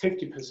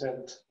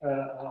 50%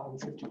 on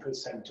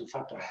 50%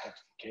 two-factor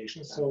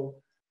authentication. So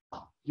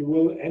you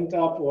will end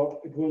up, or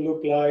it will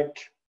look like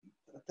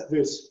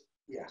this.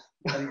 Yeah.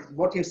 And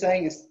what you're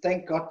saying is,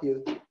 thank God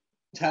you're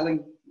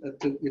telling,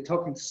 you're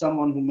talking to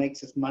someone who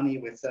makes his money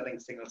with selling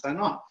single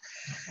sign-on.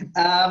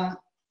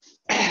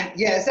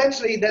 Yeah,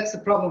 essentially that's the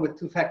problem with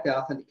two-factor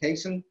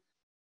authentication.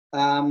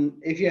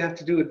 If you have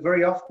to do it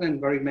very often in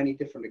very many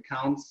different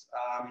accounts,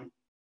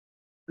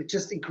 it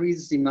just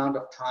increases the amount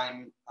of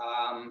time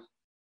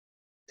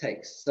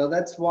takes. So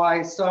that's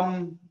why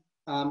some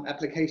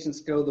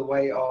applications go the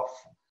way of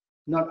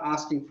not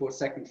asking for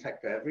second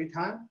factor every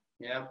time.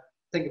 Yeah,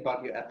 think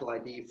about your Apple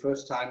ID.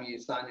 First time you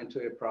sign into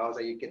a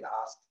browser, you get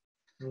asked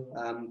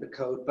the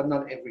code, but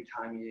not every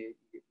time you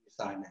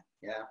sign in.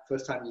 Yeah,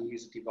 first time you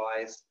use a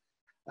device,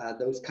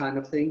 those kind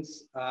of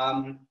things.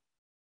 And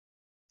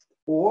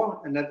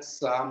that's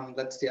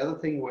the other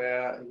thing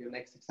where your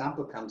next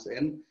example comes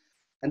in,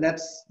 and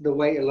that's the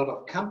way a lot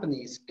of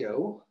companies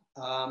go.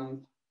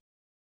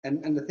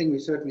 And the thing we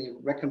certainly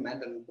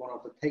recommend, and one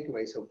of the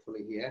takeaways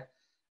hopefully here,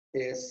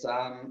 is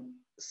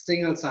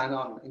single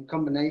sign-on in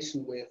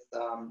combination with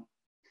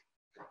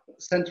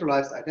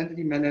centralized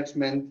identity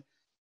management,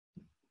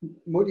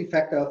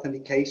 multi-factor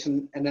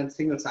authentication, and then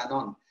single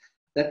sign-on.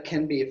 That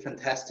can be a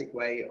fantastic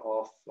way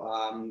of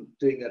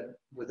doing that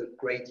with a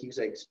great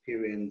user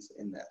experience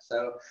in there.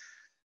 So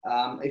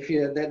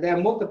there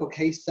are multiple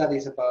case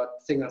studies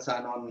about single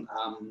sign-on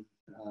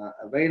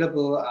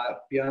available.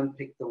 Björn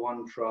picked the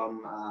one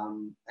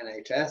from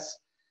NHS,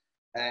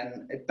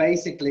 and it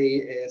basically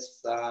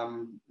is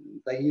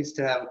they used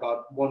to have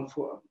about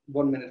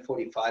 1 minute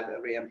 45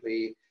 every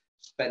employee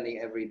spending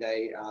every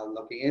day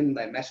logging in.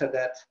 They measure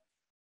that.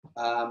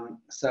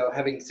 So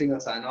having single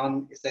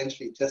sign-on,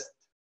 essentially, just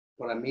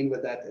what I mean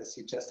with that is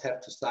you just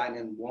have to sign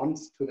in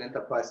once to an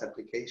enterprise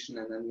application,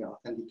 and then you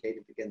authenticate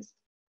it against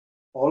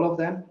all of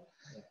them.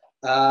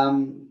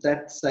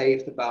 That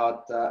saved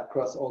about,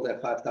 across all their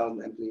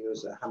 5,000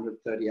 employees,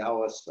 130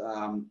 hours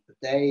a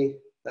day.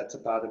 That's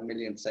about $1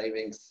 million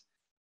savings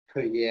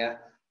per year.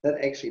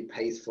 That actually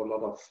pays for a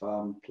lot of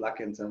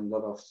plugins and a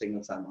lot of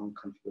single sign-on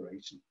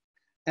configuration.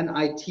 And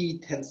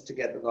IT tends to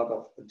get a lot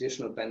of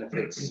additional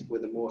benefits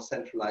with a more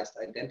centralized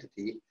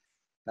identity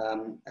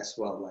as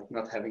well, like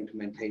not having to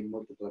maintain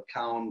multiple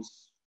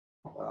accounts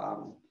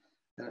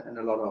and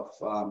a lot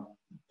of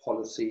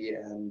policy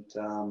and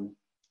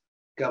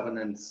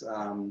governance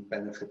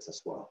benefits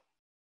as well.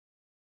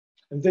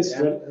 And this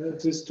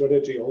this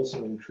strategy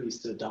also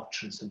increased the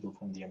adoption simply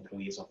from the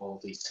employees of all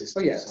these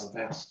systems. Oh yes, so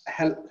that's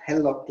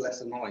hell lot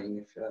less annoying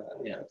if,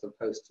 as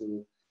opposed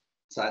to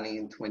signing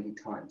in 20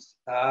 times.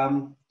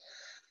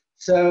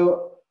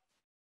 So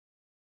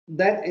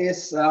that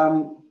is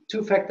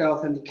two-factor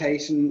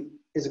authentication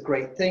is a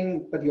great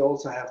thing, but you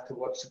also have to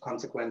watch the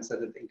consequence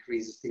that it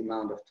increases the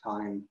amount of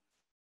time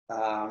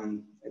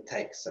it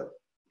takes. So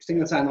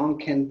single sign-on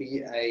can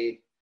be a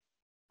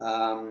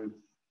time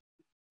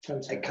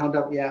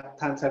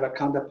saver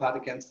counterpart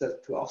against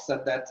it to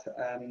offset that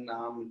and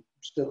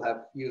still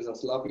have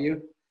users love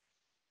you.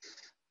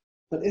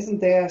 But isn't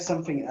there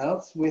something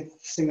else with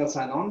single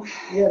sign-on?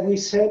 Yeah, we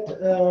said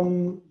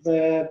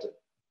that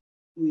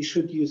we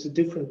should use a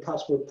different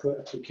password per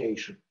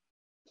application.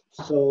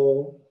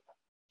 So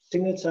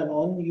single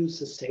sign-on use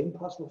the same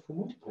password for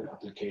multiple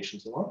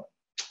applications, or?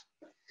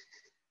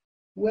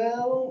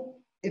 Well,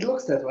 it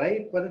looks that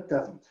way, but it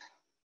doesn't.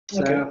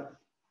 So Okay.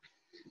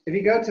 if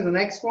you go to the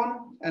next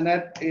one, and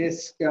that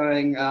is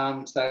going,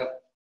 so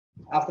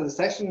after the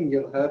session,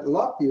 you've heard a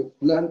lot, you've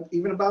learned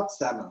even about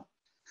SAML.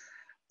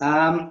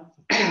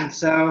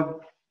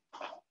 So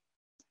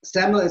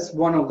SAML is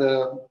one of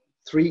the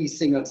 3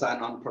 single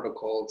sign-on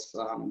protocols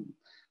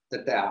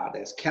that there are.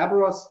 There's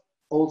Kerberos,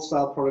 old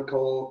style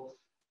protocol,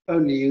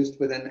 only used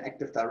within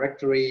Active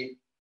Directory,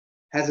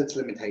 has its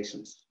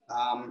limitations.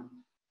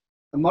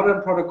 A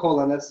modern protocol,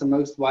 and that's the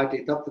most widely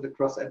adopted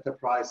across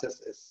enterprises,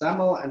 is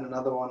SAML, and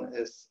another one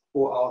is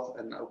OAuth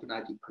and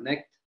OpenID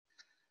Connect,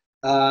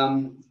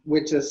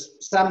 which is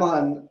SAML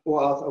and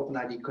OAuth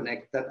OpenID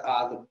Connect that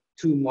are the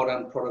 2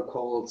 modern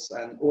protocols,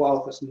 and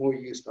OAuth is more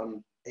used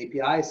on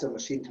API, so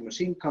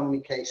machine-to-machine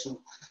communication.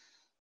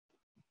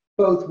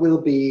 Both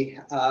will be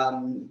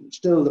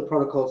still the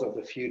protocols of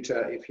the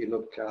future if you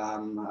look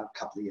a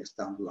couple of years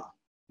down the line.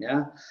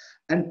 Yeah,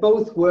 and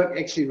both work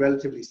actually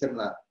relatively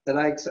similar. That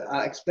I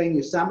explain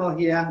you SAML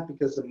here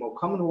because the more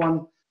common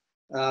one,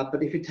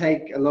 But if you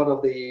take a lot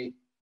of the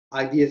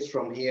ideas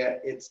from here,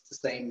 it's the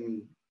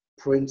same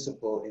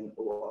principle in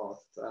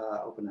OAuth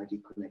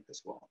OpenID Connect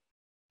as well.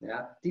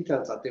 Yeah,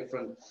 details are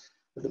different,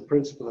 but the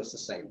principle is the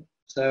same.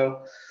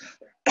 So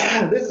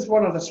this is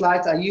one of the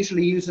slides I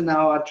usually use in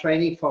our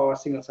training for our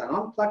single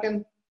sign-on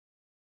plugin.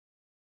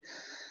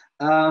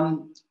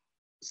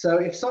 So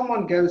if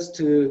someone goes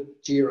to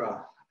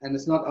Jira and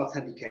is not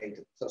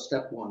authenticated, so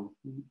step one,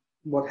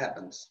 what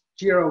happens?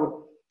 Jira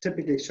would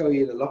typically show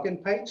you the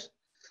login page.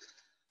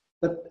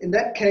 But in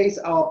that case,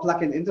 our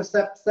plugin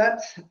intercepts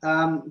that,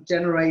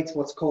 generates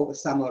what's called a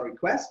SAML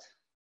request,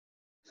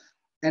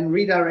 and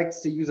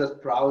redirects the user's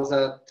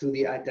browser to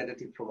the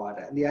identity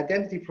provider. And the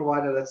identity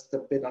provider, that's the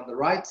bit on the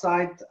right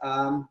side,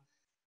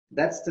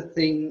 that's the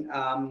thing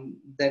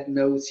that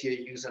knows your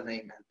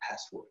username and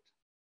password,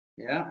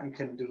 yeah, and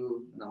can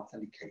do an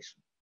authentication.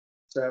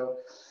 So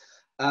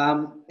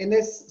in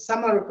this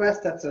SAML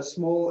request, that's a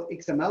small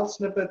XML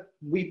snippet.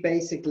 We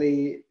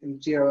basically in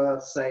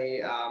Jira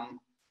say,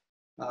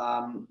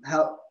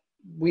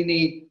 we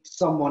need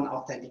someone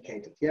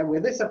authenticated. Yeah, we're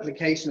this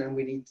application and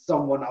we need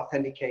someone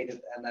authenticated,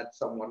 and that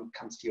someone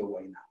comes to your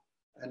way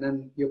now. And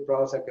then your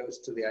browser goes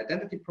to the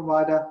identity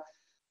provider.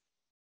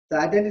 The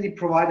identity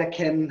provider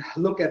can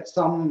look at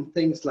some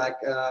things like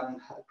a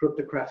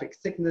cryptographic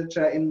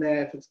signature in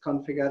there if it's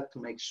configured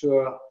to make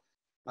sure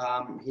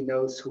he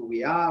knows who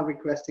we are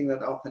requesting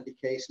that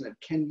authentication. It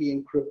can be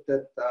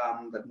encrypted,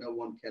 that no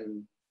one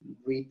can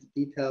read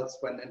the details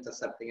when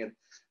intercepting it.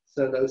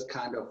 So those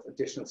kind of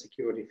additional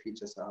security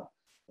features are.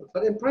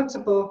 But in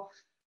principle,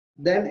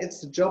 then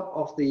it's the job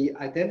of the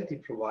identity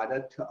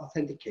provider to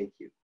authenticate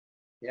you.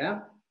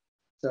 Yeah.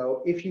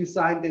 So if you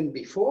signed in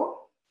before,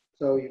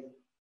 so you've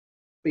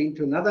been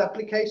to another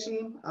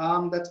application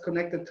that's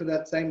connected to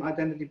that same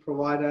identity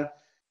provider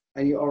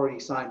and you already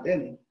signed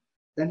in,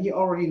 then he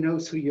already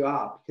knows who you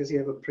are because you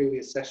have a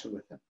previous session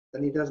with him.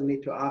 Then he doesn't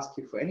need to ask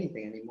you for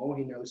anything anymore.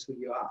 He knows who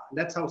you are. And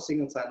that's how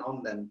single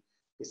sign-on then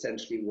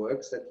essentially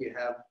works, that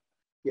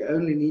you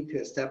only need to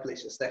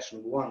establish a session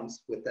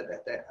once with that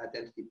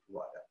identity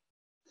provider.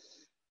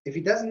 If he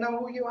doesn't know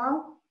who you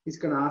are, he's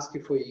going to ask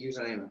you for your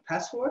username and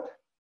password.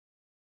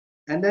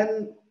 And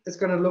then it's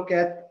going to look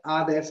at,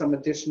 are there some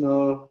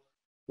additional,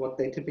 what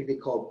they typically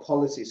call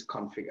policies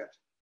configured?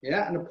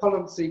 Yeah, and a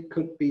policy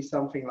could be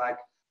something like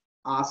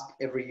ask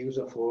every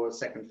user for a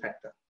second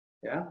factor.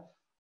 Yeah,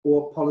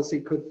 or policy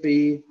could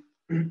be,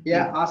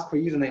 yeah, ask for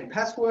username and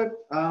password,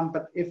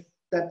 but if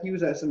that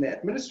user is in the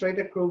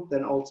administrator group,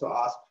 then also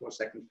ask for a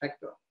second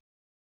factor.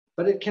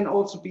 But it can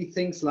also be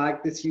things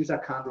like this user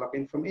can't log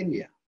in from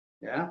India,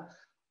 yeah?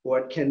 Or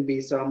it can be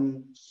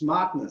some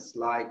smartness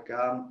like,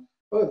 oh,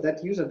 if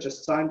that user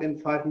just signed in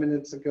 5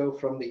 minutes ago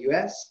from the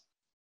US,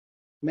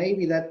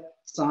 maybe that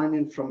sign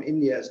in from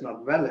India is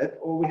not valid,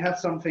 or we have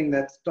something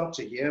that's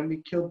dodgy here and we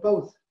kill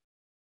both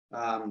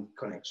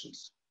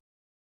connections,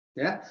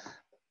 yeah?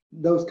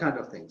 Those kind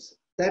of things.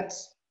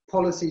 That's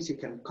policies you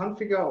can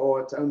configure,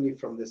 or it's only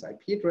from this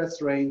IP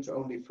address range,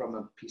 only from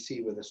a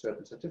PC with a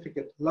certain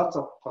certificate, lots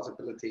of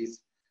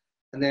possibilities.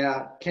 And they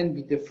can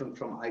be different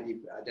from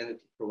identity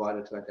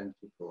provider to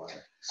identity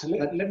provider. So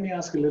let me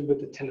ask a little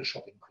bit a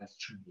teleshopping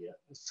question here.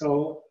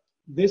 So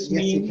this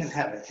means— Yes, you can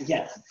have it.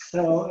 Yeah,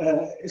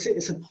 so is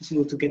it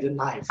possible to get a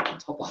knife on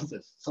top of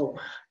this? So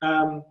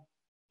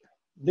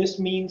this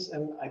means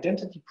an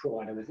identity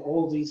provider with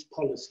all these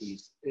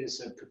policies is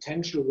a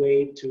potential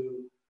way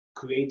to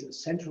create a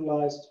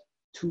centralized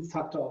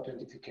two-factor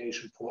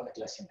authentication for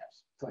Atlassian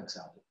apps, for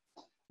example.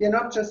 Yeah,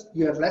 not just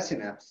your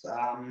Atlassian apps.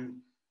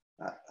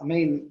 I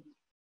mean,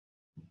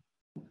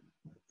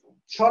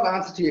 short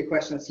answer to your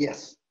question is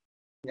yes.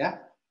 Yeah,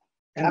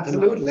 And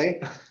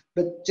absolutely.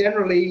 But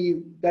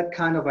generally, that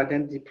kind of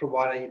identity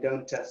provider you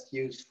don't just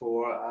use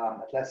for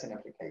Atlassian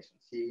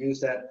applications. You use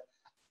that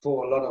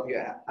for a lot of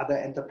your other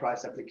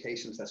enterprise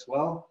applications as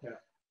well. Yeah.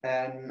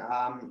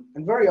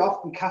 And very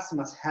often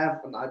customers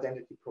have an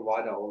identity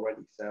provider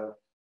already. So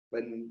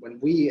when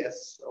we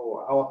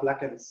or our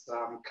plugins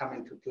come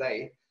into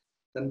play,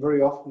 then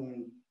very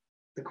often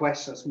the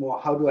question is more,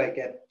 how do I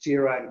get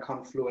Jira and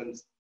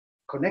Confluence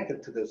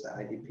connected to this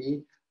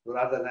IDP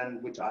rather than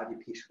which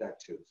IDP should I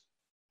choose?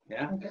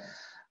 Yeah. Okay.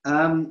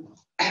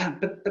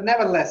 But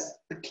nevertheless,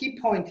 the key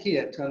point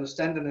here to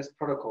understand in this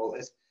protocol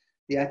is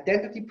the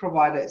identity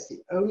provider is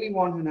the only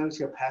one who knows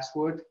your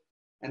password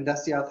and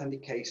does the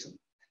authentication.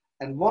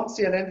 And once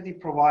the identity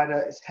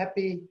provider is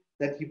happy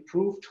that you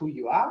proved who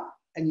you are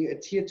and you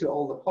adhere to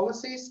all the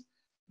policies,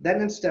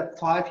 then in step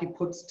 5, he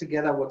puts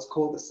together what's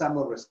called a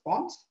SAML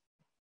response.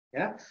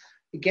 Yeah.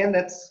 Again,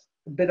 that's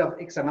a bit of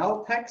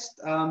XML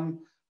text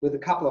with a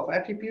couple of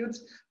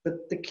attributes.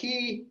 But the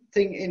key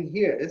thing in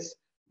here is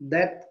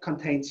that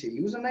contains your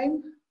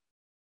username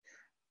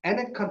and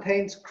it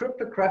contains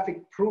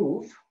cryptographic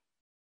proof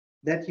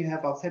that you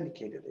have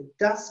authenticated. It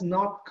does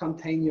not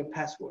contain your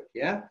password.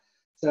 Yeah.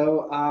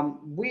 So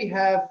we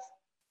have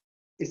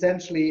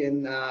essentially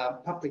in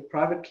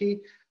public-private key,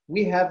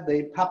 we have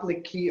the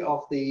public key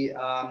of the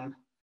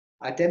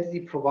identity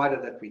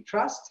provider that we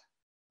trust.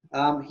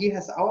 He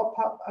has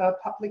our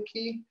public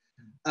key,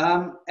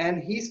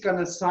 And he's going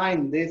to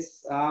sign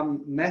this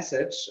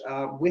message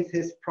with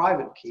his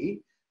private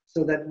key,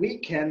 so that we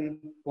can,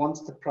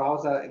 once the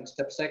browser in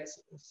step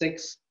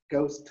 6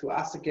 goes to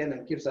us again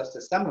and gives us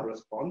the SAML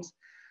response,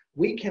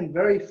 we can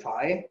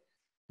verify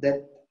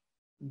that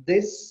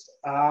this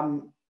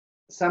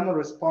SAML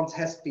response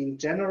has been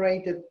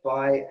generated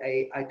by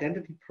an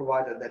identity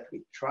provider that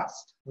we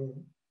trust,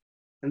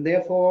 and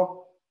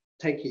therefore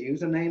take your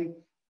username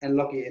and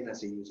log you in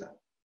as a user.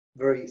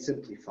 Very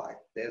simplified.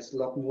 There's a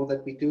lot more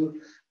that we do,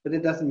 but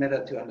it doesn't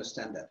matter to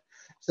understand that.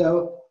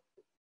 So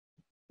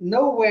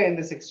nowhere in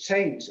this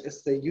exchange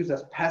is the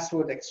user's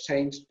password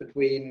exchanged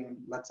between,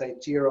 let's say,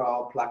 Jira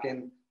or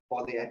plugin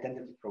or the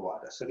identity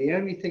provider. So the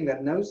only thing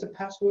that knows the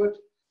password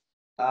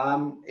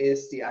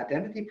is the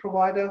identity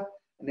provider,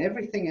 and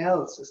everything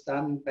else is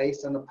done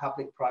based on a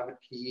public-private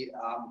key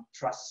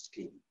trust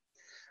scheme.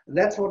 And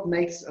that's what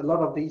makes a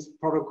lot of these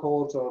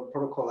protocols, or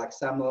protocol like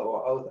SAML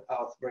or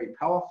OAuth, very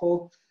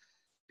powerful,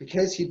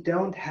 because you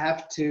don't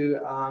have to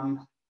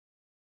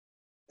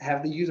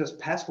have the user's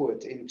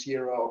password in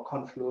Jira or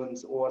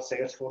Confluence or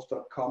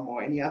Salesforce.com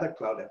or any other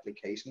cloud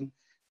application.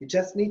 You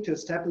just need to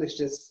establish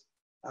this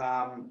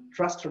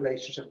trust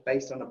relationship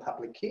based on a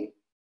public key.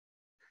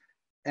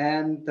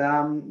 And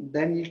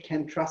then you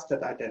can trust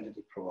that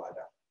identity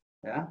provider.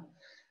 Yeah.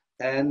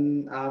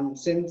 And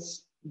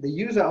since the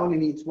user only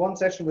needs one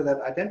session with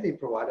that identity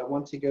provider,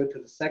 once you go to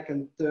the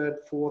second, third,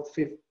 fourth,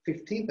 fifth,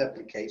 15th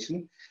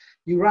application,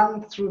 you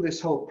run through this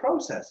whole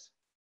process,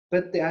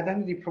 but the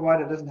identity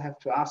provider doesn't have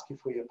to ask you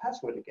for your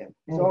password again.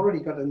 It's already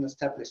got an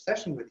established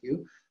session with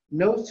you,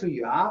 knows who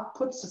you are,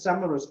 puts the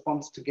SAML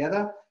response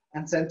together,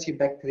 and sends you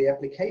back to the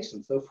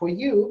application. So for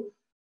you,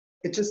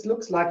 it just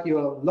looks like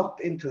you're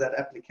logged into that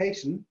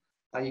application.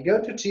 You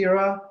go to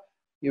Jira,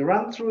 you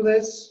run through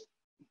this,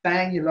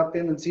 bang, you logged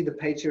in and see the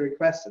page you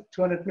requested,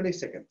 200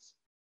 milliseconds.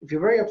 If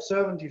you're very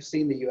observant, you've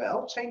seen the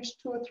URL change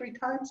 2 or 3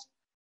 times,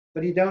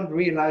 but you don't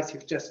realize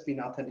you've just been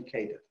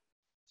authenticated.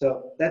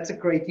 So that's a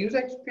great user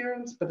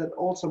experience, but it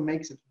also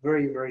makes it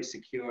very, very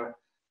secure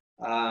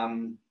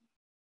in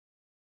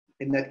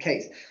that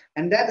case.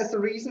 And that is the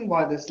reason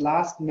why this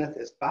last myth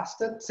is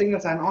busted.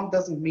 Single sign-on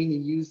doesn't mean you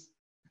use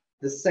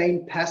the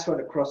same password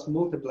across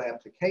multiple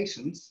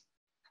applications.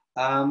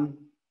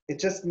 It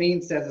just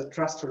means there's a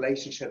trust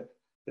relationship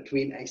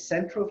between a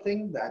central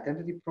thing, the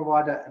identity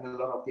provider, and a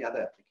lot of the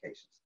other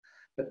applications.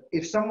 But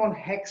if someone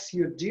hacks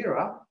your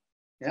Jira,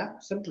 yeah,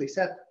 simply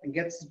said, and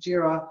gets the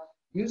Jira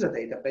user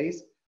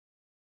database,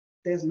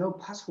 there's no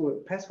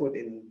password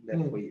in there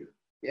for you.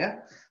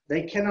 Yeah,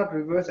 they cannot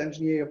reverse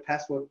engineer your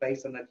password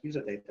based on that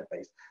user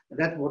database, and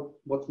that's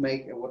what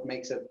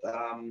makes it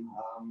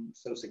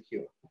so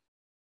secure.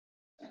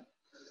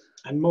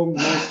 And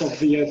most of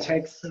the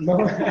attacks,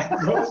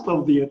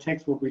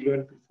 what we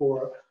learned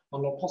before,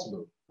 are not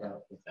possible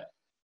with that.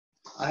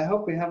 I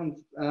hope we haven't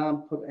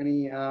put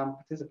any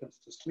participants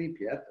to sleep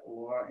yet,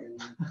 or in.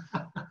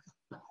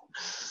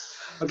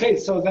 Okay,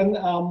 so then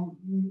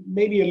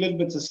maybe a little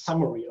bit a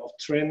summary of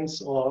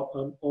trends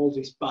or all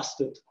these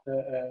busted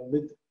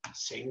myth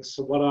things.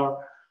 So what are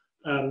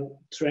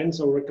trends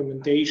or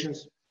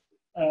recommendations,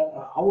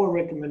 our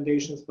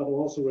recommendations, but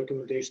also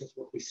recommendations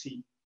what we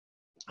see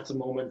at the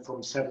moment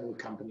from several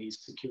companies,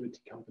 security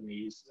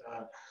companies,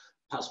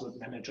 password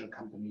manager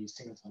companies,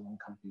 single sign-on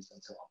companies,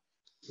 and so on.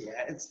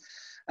 Yeah, it's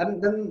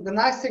the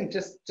nice thing,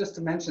 just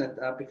to mention it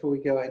before we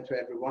go into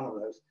every one of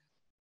those.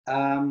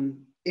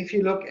 If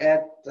you look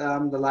at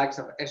the likes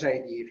of Azure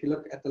AD, if you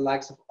look at the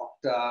likes of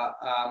Okta,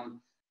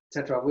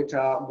 etc., which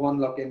are one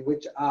login,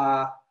 which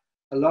are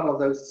a lot of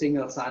those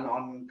single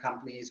sign-on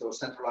companies or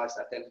centralized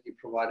identity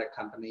provider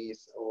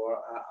companies, or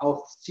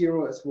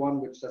Auth0 is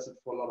one which does it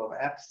for a lot of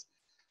apps.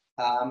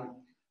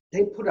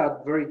 They put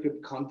out very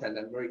good content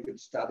and very good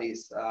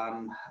studies.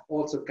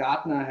 Also,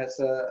 Gartner has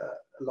a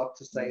lot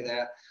to say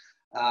there.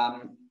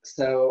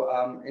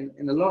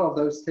 In a lot of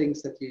those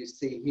things that you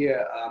see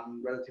here,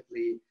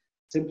 relatively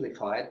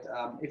simplified.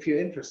 If you're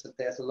interested,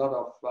 there's a lot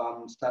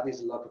of studies,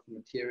 a lot of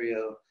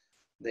material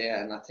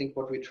there, and I think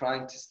what we're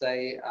trying to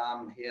say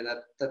here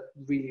that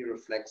really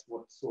reflects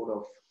what sort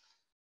of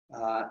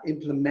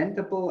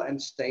implementable and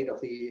state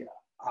of the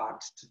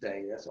art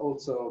today. There's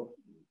also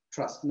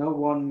trust no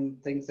one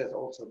things. There's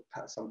also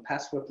some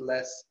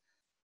passwordless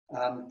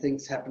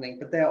things happening,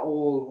 but they're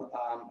all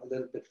a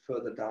little bit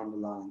further down the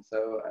line.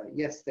 So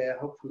yes, there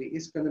hopefully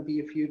is going to be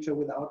a future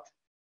without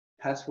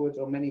passwords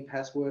or many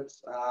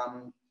passwords.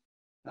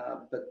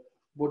 But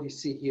what you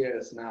see here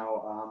is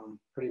now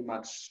pretty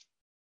much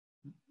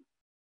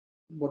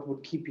what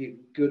would keep you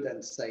good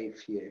and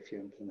safe here if you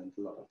implement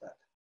a lot of that.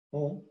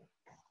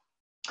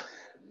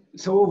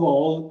 So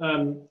overall,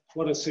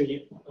 what is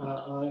a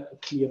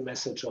clear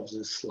message of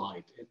this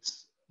slide?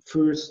 It's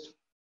first,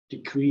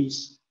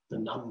 decrease the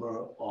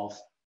number of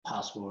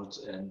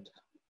passwords and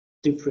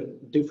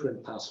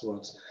different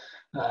passwords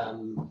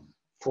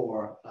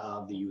for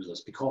the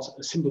users, because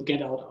a simple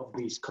get out of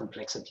this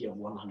complexity of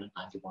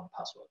 191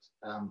 passwords,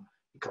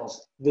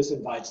 because this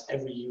invites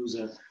every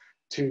user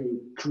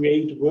to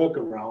create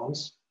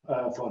workarounds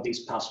for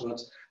these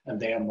passwords and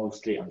they are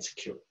mostly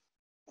unsecure.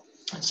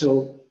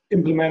 So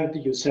implement,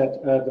 you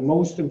said, the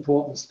most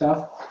important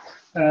stuff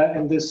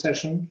in this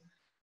session.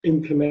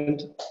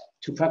 Implement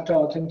two-factor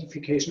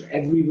authentication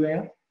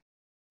everywhere.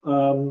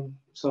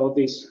 So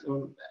this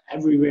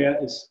everywhere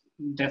is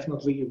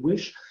definitely a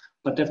wish,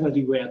 but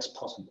definitely where it's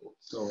possible.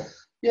 So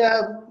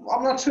yeah,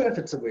 I'm not sure if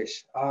it's a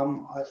wish.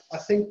 I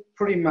think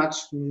pretty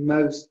much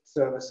most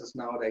services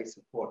nowadays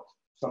support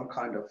some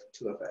kind of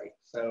 2FA.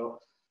 So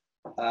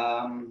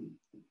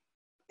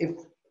if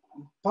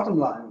bottom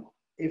line,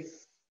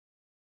 if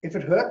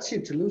it hurts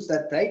you to lose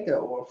that data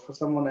or for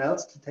someone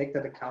else to take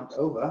that account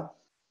over,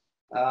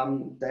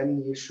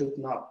 then you should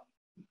not.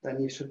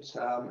 Then you should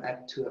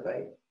add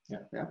 2FA.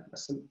 Yeah,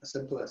 as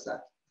simple as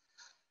that.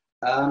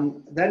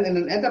 Then in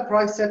an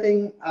enterprise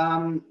setting,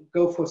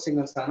 go for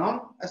single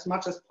sign-on as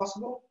much as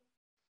possible.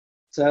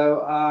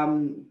 So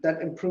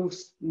that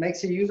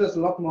makes your users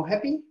a lot more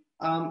happy.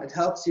 It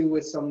helps you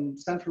with some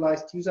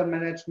centralized user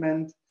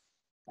management,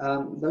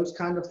 those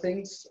kind of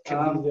things.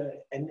 Can be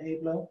the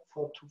enabler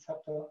for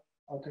two-factor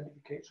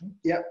authentication?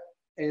 Yeah,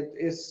 it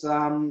is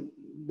the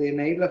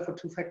enabler for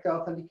two-factor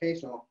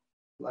authentication. Or,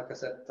 like I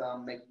said,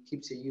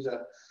 keeps your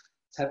user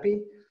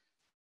happy.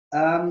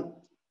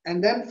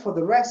 And then for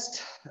the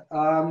rest,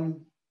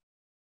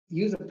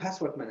 use a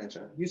password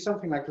manager. Use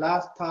something like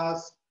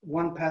LastPass,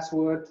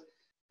 1Password.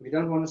 If you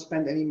don't want to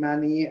spend any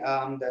money,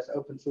 there's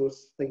open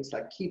source things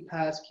like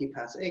KeePass,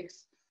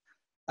 KeePassX.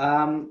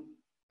 On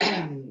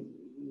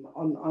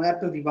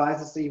Apple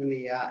devices, even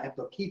the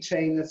Apple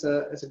Keychain is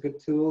a good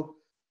tool.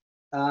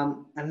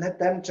 And let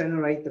them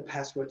generate the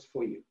passwords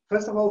for you.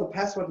 First of all, the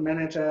password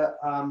manager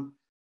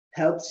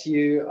helps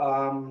you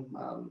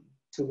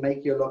to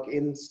make your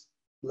logins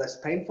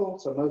less painful.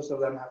 So most of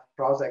them have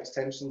browser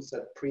extensions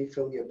that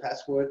pre-fill your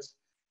passwords,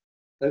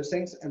 those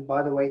things. And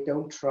by the way,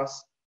 don't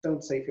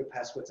save your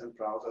passwords in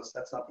browsers.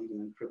 That's not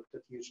even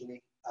encrypted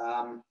usually.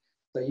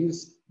 So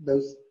use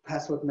those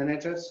password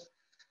managers.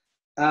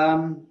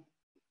 Then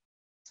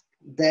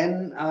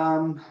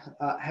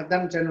have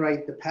them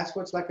generate the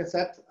passwords, like I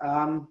said,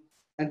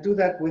 and do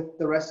that with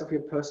the rest of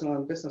your personal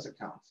and business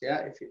accounts.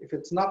 Yeah, if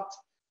it's not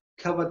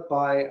covered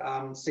by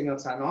single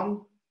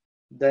sign-on,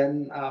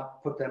 then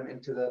put them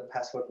into the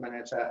password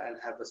manager and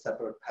have a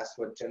separate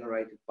password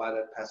generated by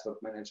that password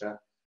manager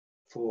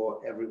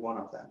for every one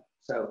of them.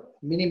 So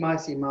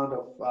minimize the amount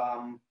of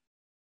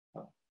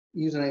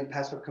username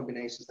password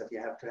combinations that you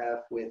have to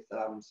have with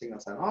single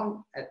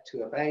sign-on, add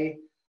 2FA,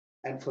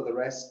 and for the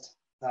rest,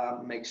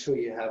 make sure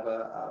you have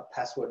a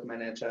password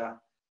manager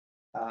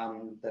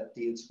that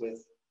deals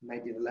with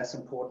maybe the less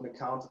important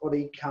accounts or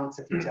the accounts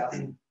that you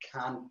just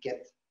can't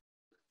get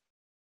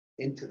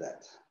into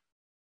that.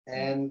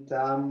 And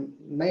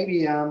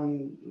maybe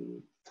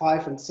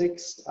 5 and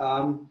 6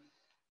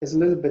 is a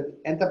little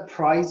bit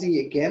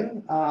enterprisey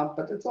again,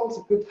 but it's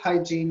also good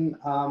hygiene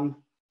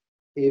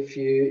if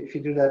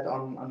you do that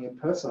on your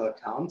personal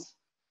accounts.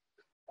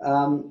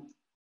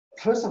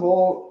 First of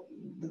all,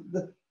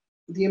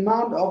 the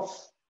amount of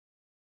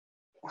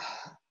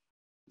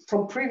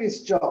from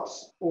previous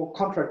jobs or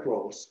contract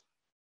roles,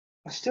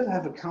 I still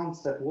have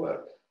accounts that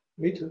work.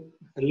 Me too,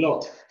 a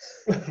lot.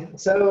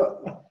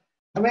 So,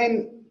 I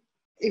mean,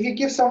 if you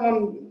give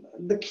someone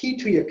the key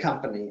to your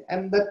company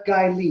and that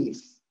guy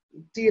leaves,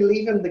 do you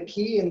leave him the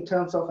key in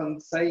terms of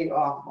and say,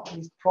 oh,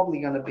 he's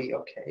probably going to be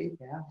okay.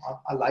 Yeah,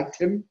 I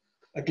liked him.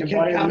 He can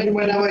come in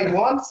whenever he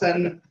wants,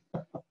 and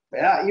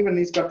yeah, even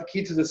he's got the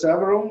key to the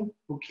server room.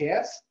 Who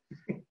cares?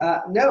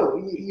 No,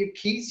 your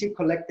keys you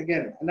collect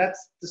again, and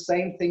that's the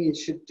same thing you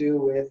should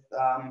do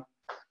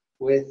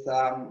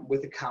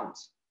with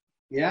accounts.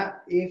 Yeah,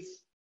 if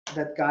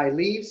that guy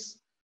leaves,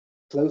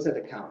 close that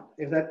account.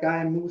 If that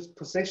guy moves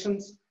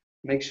positions,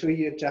 make sure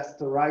you adjust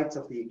the rights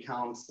of the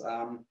accounts.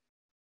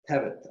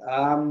 Have it.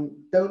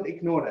 Don't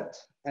ignore that.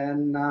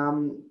 And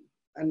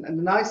the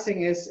nice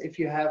thing is, if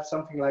you have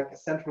something like a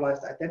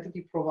centralized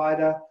identity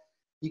provider,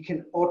 you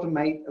can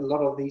automate a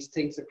lot of these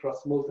things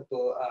across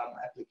multiple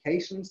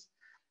applications.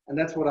 And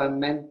that's what I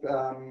meant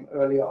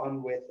earlier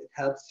on with it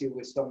helps you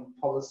with some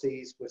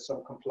policies, with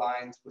some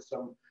compliance, with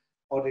some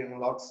audit and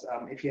logs.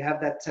 If you have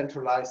that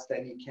centralized,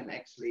 then you can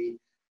actually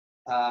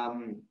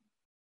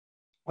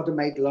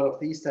automate a lot of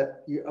these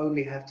that you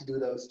only have to do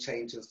those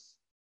changes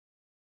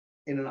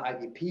in an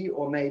IDP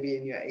or maybe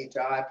in your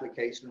HR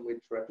application, which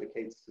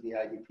replicates to the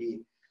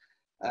IDP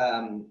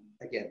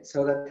again.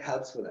 So that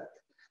helps with that.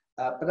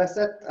 But I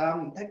said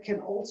that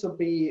can also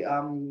be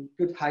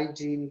good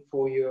hygiene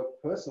for your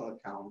personal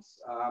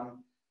accounts.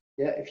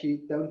 Yeah, if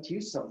you don't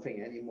use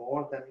something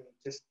anymore, then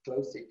just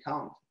close the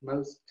account.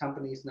 Most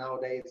companies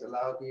nowadays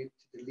allow you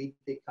to delete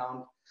the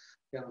account.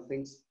 You know,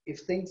 things.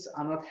 If things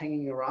are not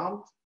hanging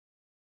around,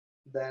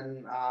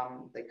 then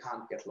they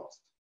can't get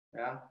lost.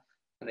 Yeah,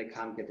 and they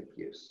can't get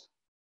abused.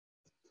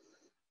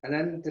 And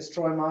then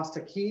destroy master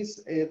keys.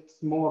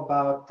 It's more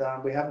about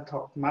we haven't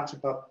talked much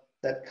about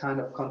that kind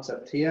of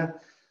concept here.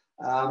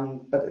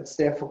 But it's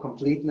there for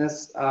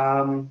completeness.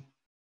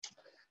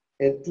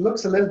 It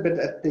looks a little bit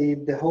at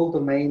the whole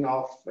domain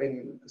of,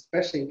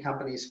 especially in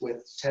companies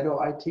with shadow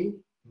IT.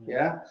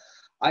 Yeah,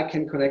 I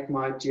can connect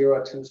my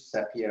Jira to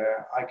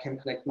Zapier. I can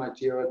connect my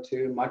Jira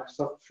to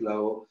Microsoft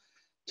Flow,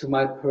 to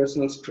my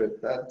personal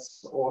script.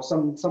 That's, or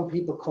some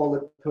people call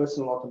it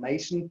personal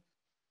automation.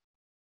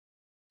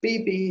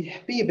 Be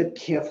a bit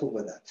careful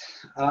with it.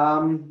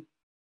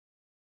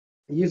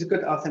 Use a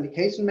good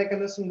authentication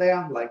mechanism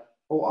there, like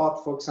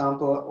OAuth, for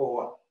example,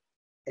 or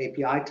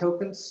API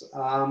tokens.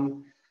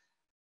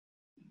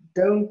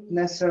 Don't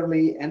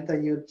necessarily enter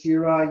your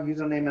Jira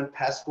username and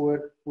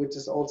password, which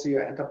is also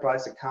your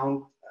enterprise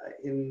account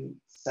in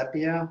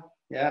Zapier.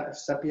 Yeah, if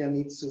Zapier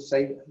needs to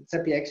save,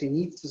 Zapier actually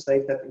needs to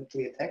save that in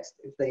clear text.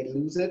 If they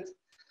lose it,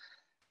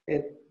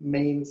 it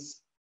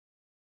means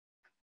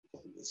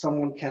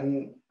someone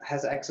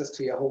has access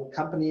to your whole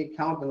company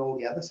account and all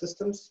the other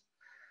systems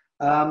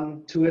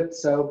to it.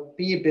 So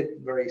be a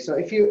bit wary. So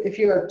if you're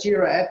a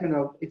Jira admin,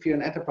 or if you're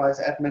an enterprise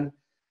admin,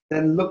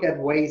 then look at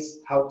ways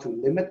how to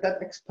limit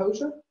that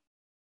exposure.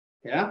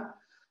 Yeah,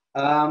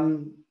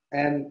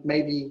 and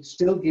maybe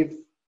still give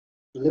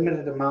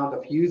limited amount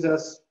of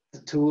users the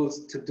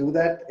tools to do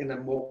that in a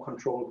more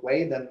controlled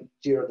way than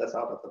Jira does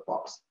out of the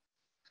box.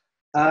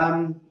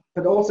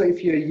 But also,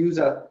 if you're a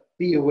user,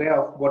 be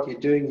aware of what you're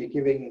doing. You're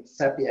giving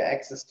Zapier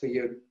access to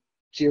your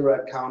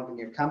Jira account in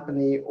your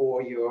company,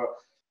 or your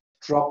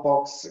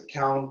Dropbox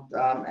account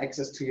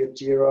access to your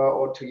Jira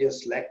or to your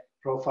Slack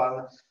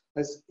profile.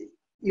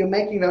 You're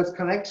making those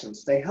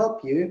connections. They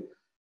help you,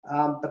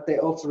 but they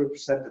also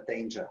represent a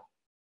danger.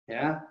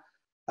 Yeah.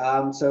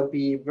 So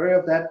be wary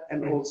of that,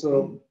 and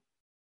also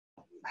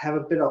have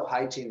a bit of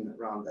hygiene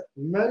around that.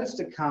 Most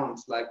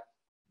accounts, like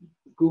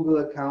Google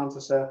accounts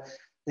or so,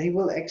 they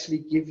will actually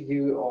give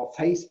you, or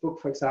Facebook,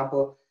 for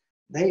example,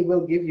 they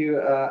will give you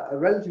a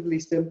relatively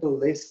simple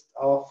list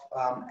of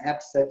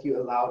apps that you're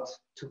allowed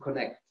to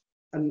connect.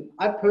 And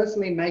I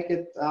personally make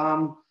it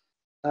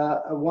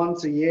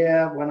once a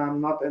year, when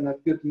I'm not in a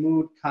good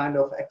mood, kind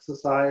of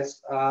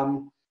exercise,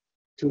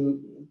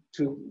 to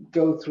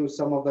go through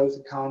some of those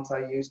accounts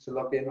I use to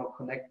log in or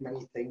connect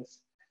many things,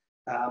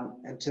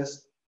 and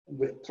just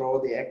withdraw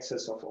the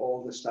access of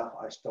all the stuff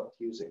I stopped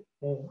using.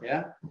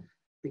 Yeah,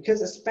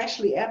 because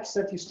especially apps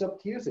that you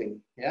stopped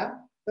using, yeah,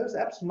 those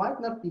apps might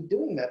not be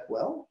doing that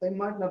well. They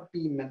might not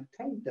be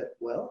maintained that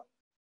well.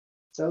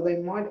 So they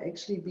might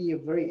actually be a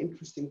very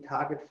interesting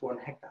target for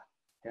a hacker.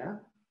 Yeah,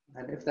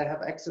 and if they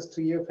have access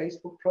to your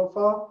Facebook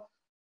profile,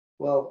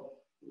 well,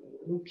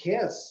 who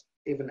cares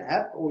if an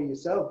app or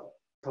yourself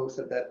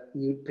posted that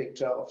nude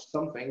picture of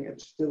something?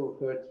 It still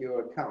hurt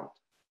your account.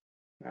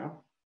 Yeah,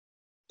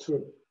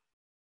 true.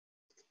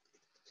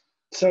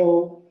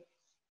 So,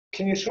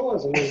 can you show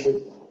us a little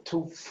bit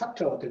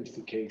two-factor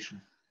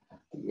authentication?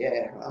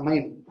 Yeah, I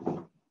mean,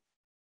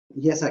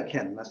 yes, I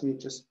can. Let me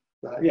just,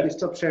 if you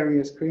stop sharing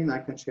your screen, I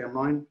can share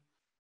mine.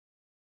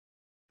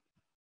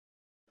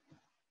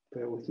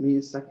 Bear with me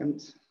a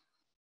second.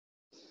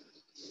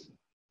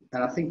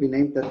 And I think we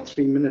named that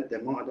 3-minute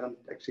demo. I don't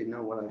actually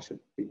know what I should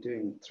be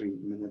doing 3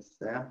 minutes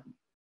there.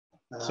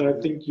 So I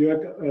think we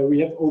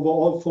have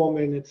overall 4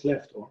 minutes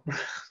left. Or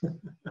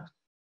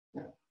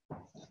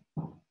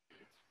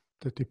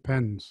that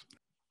depends.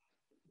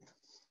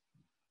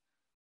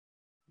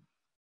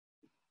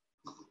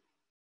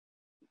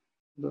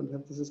 Don't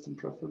have the system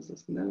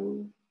preferences.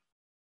 No.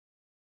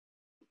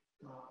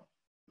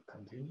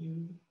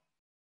 Continue.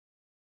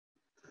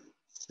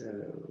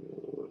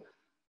 So.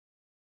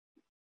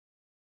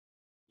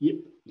 Yep,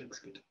 looks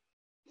good.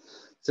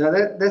 So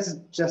this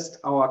is just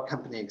our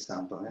company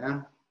example,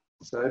 yeah?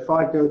 So if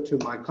I go to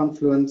my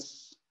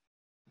Confluence,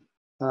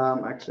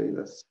 actually,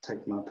 let's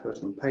take my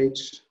personal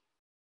page.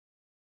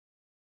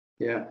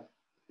 Yeah.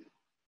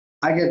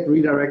 I get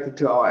redirected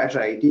to our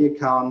Azure AD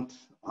account.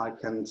 I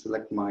can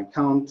select my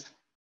account.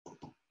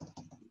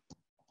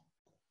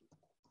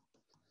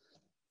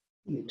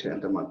 Need to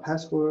enter my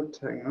password,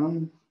 hang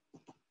on.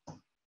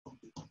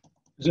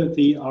 Is it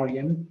the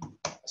REM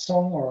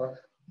song or?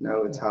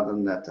 No, it's harder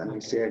than that. And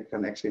you see, I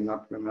can actually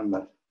not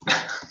remember.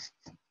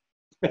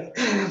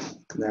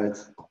 No,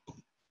 it's.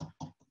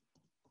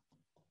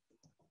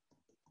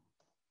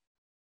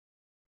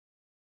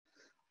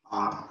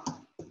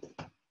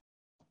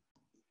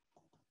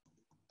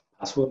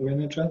 Password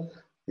manager?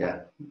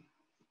 Yeah.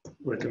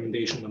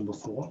 Recommendation number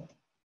 4.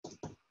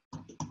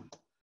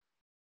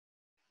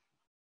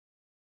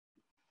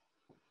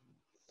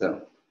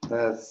 So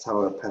that's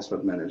how a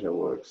password manager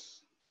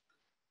works.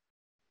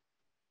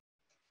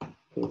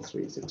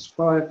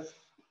 4365.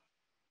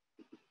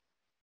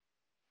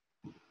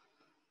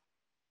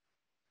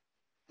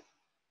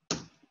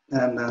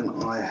 And then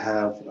I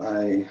have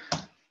a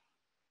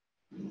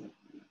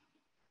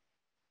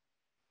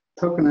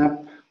token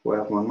app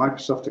where I have my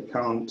Microsoft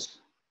account.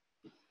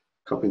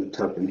 Copy the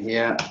token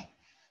here.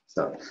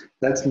 So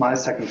that's my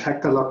second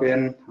factor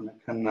login. And I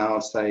can now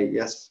say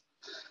yes,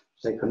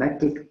 stay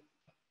connected.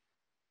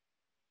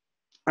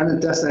 And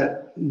it does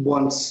that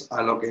once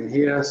I log in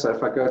here. So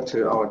if I go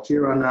to our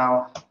Jira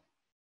now,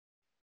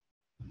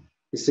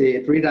 you see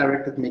it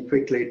redirected me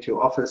quickly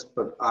to Office,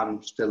 but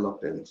I'm still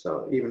logged in.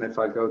 So even if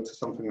I go to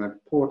something like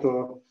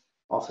Portal,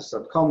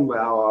 Office.com, where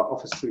our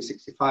Office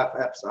 365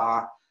 apps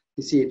are,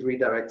 You see it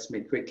redirects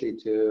me quickly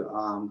to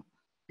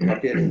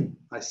log in.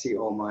 I see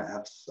all my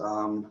apps.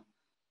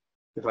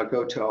 If I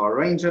go to our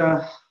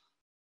Ranger,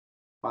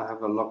 I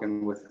have a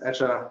login with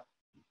Azure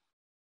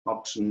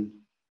option,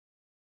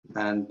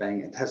 and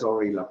bang, it has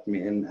already logged me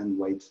in and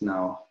waits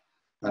now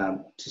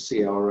to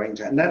see our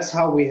Ranger. And that's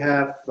how we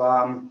have,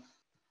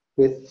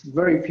 with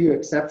very few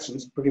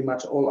exceptions, pretty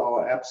much all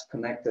our apps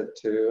connected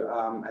to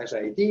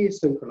Azure AD,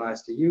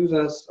 synchronize the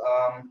users,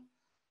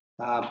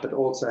 but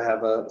also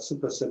have a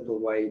super simple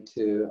way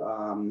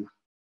to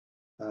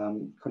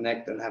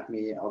connect and have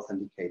me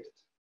authenticated.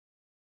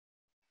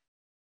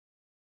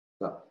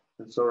 So,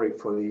 I'm sorry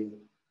for the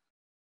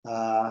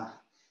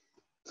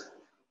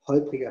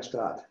holpriger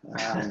Start.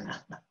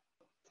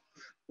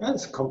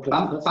 That's a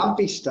complex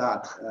bumpy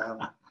start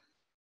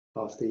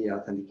of the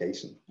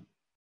authentication.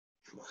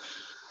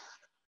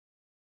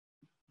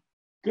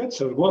 Good.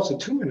 So it was a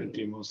 2-minute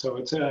demo. So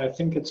it's I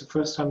think it's the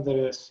first time that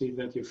I see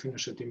that you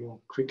finish a demo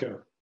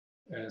quicker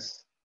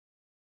as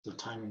the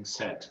timing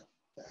set.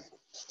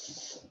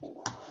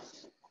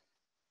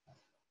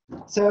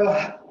 So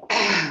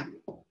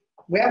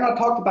we have not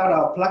talked about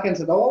our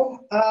plugins at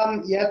all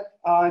yet.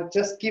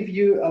 Just give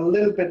you a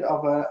little bit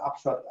of an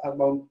upshot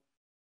about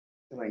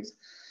things.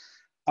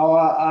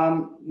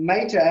 Our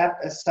major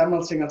app is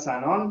SAML single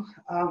sign-on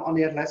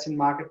the Atlassian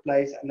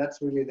marketplace, and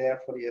that's really there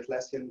for the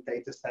Atlassian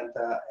data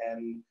center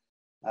and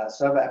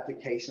server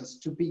applications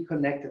to be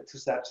connected to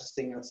such a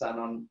single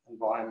sign-on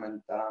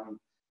environment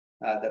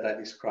that I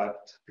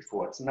described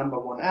before. It's the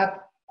 #1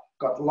 app,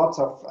 got lots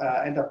of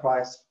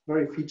enterprise,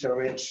 very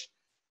feature-rich,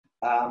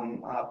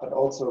 but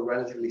also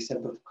relatively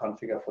simple to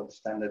configure for the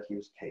standard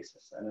use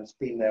cases, and it's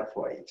been there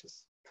for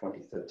ages,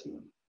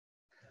 2013.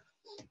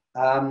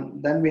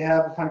 Then we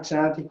have a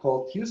functionality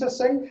called User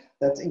Sync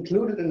that's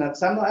included in that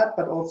SAML app,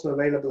 but also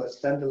available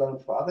as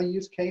standalone for other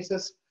use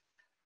cases.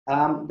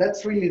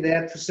 That's really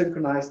there to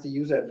synchronize the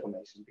user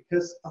information,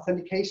 because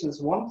authentication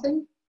is one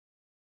thing,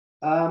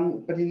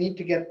 but you need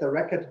to get the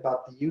record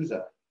about the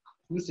user.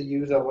 Who's the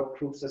user, what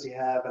groups does he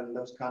have, and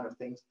those kind of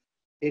things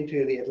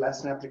into the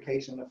Atlassian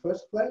application in the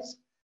first place.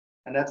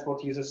 And that's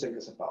what User Sync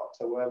is about.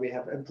 So where we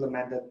have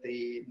implemented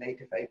the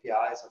native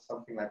APIs of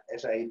something like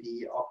Azure AD,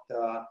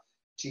 Okta,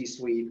 G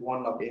Suite,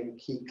 OneLogin,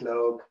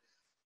 Keycloak,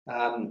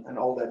 and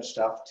all that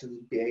stuff to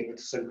be able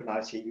to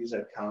synchronize your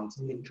user accounts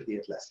into the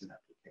Atlassian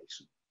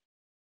application.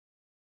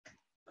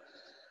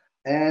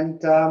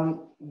 And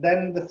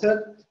then the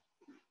third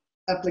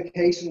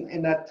application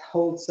in that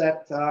whole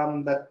set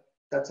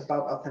that's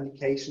about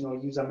authentication or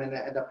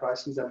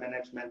enterprise user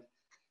management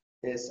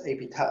is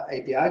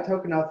API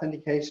token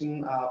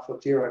authentication for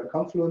Jira and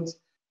Confluence,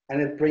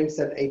 and it brings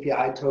that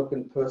API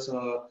token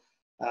personal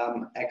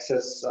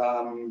access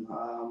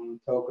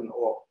token,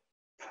 or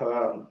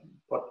per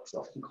what's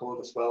often called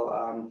as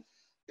well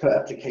per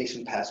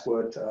application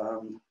password,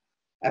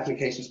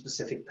 application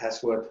specific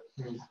password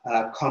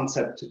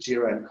concept to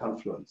Jira and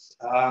Confluence.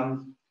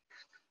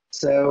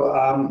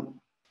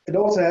 It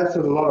also has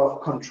a lot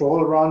of control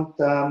around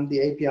the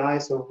API,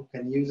 so who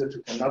can use it,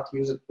 who cannot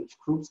use it, which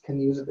groups can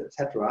use it,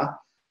 etc.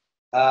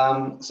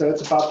 So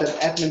it's about that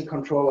admin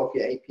control of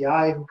your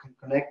API, who can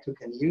connect, who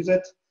can use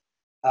it,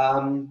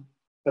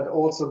 but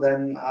also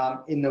then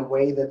in a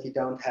way that you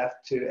don't have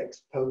to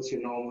expose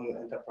your normal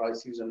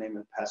enterprise username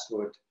and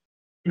password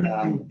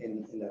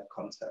in that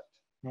concept.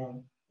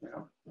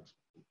 Yeah.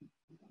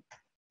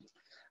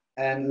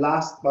 And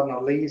last but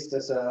not least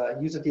is a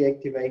user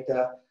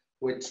deactivator,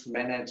 which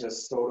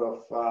manages sort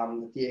of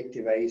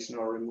deactivation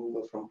or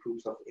removal from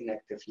groups of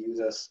inactive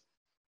users.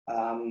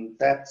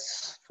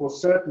 That's for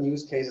certain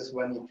use cases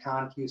when you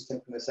can't use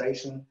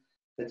synchronization,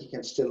 that you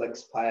can still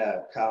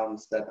expire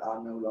accounts that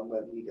are no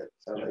longer needed.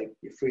 So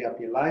you free up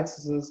your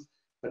licenses,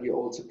 but you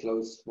also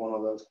close one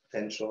of those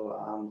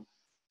potential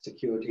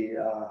security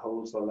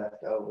holes or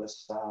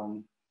leftovers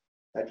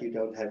that you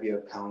don't have your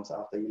accounts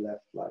after you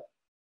left like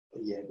a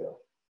year ago.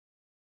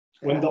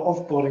 When the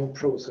offboarding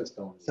process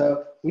done.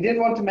 So we didn't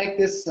want to make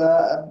this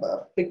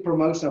a big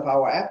promotion of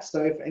our app.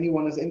 So if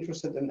anyone is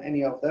interested in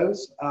any of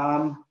those,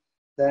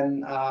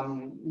 then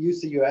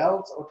use the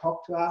URLs or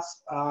talk to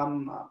us.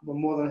 We're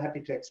more than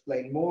happy to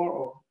explain more,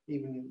 or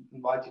even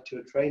invite you to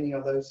a training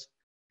of those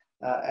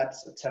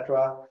apps,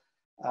 etc.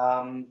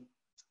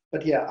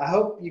 But yeah, I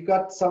hope you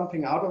got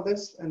something out of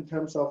this in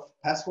terms of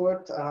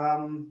password,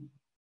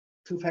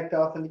 two-factor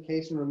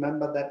authentication.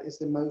 Remember, that is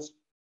the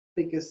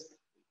biggest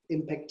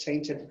impact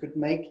change that you could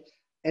make,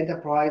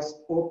 enterprise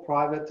or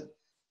private.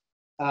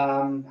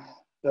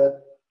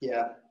 But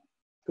yeah,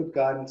 good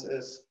guidance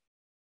is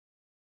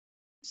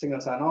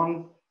single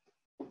sign-on,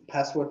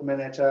 password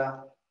manager,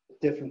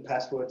 different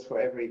passwords for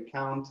every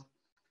account,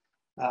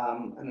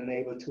 and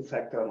enable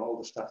two-factor on all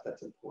the stuff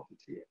that's important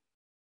to you.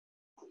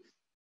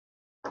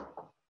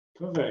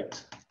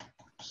 Perfect.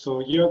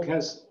 So Jörg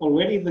has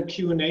already the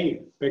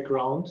Q&A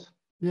background.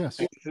 Yes,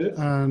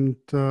 and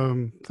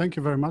thank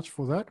you very much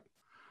for that.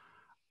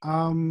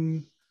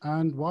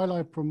 And while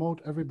I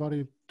promote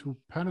everybody to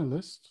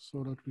panelists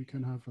so that we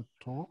can have a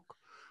talk,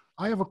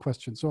 I have a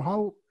question. So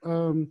how,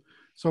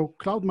 So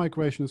cloud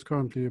migration is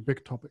currently a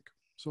big topic.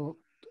 So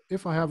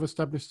if I have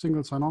established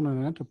single sign-on in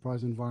an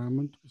enterprise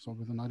environment, so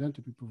with an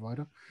identity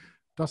provider,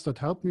 does that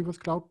help me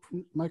with cloud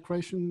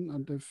migration?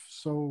 And if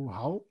so,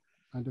 how?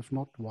 And if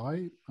not,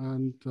 why?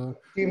 And do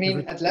you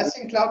mean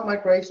Atlassian cloud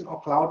migration or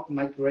cloud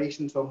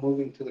migration for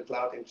moving to the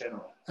cloud in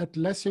general?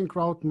 Atlassian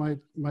cloud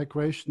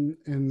migration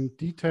in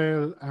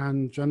detail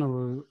and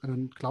general,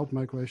 and cloud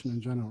migration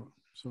in general.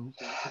 So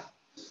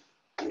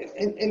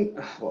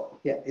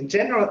in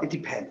general, it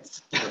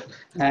depends.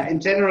 In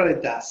general,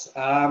 it does.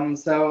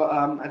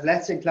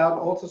 Atlassian Cloud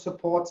also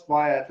supports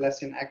via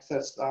Atlassian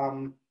Access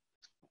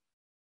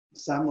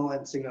SAML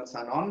and single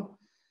sign-on.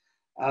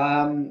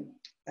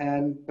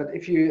 But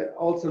if you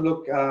also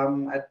look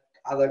at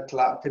other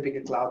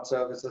typical cloud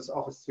services,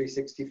 Office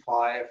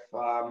 365,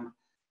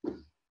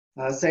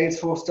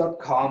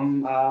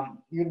 Salesforce.com,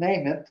 you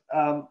name it,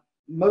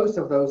 most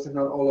of those, if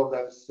not all of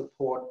those,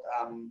 support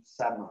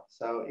SAML.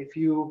 So if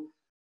you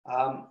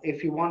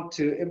want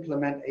to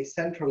implement a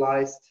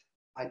centralized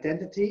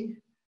identity,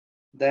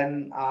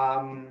 then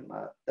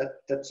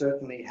that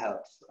certainly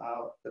helps.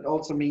 That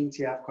also means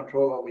you have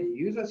control over your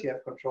users, you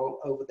have control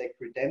over their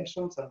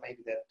credentials, and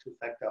maybe their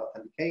two-factor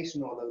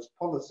authentication or those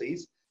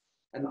policies,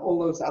 and all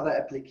those other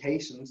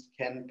applications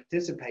can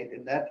participate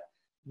in that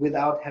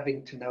without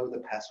having to know the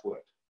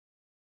password.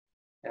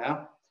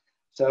 Yeah.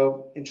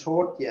 So in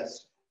short,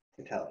 yes,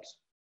 it helps.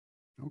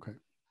 Okay.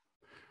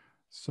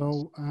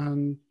 So,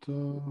 and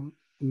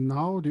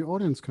now the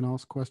audience can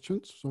ask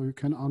questions, so you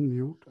can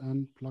unmute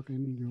and plug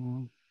in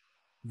your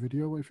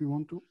video if you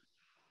want to.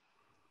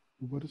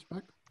 Hubert is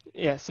back.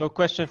 Yeah, so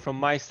question from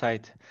my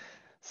side.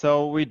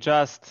 So we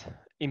just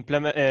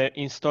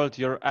installed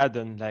your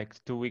add-on like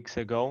 2 weeks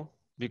ago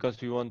because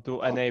we want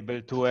to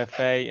enable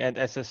 2FA and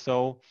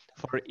SSO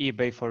for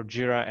eBay, for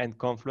Jira and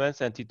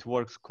Confluence, and it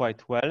works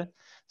quite well.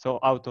 So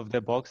out of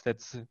the box,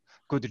 that's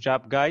good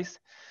job, guys.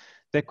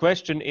 The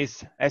question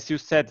is, as you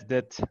said,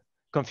 that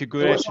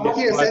configuration. So what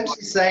you're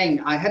essentially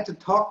saying, I had to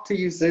talk to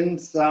you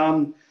since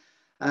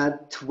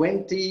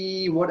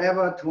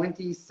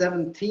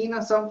 2017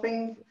 or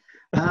something,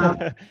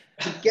 to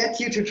get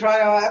you to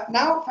try our app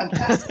now.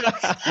 Fantastic.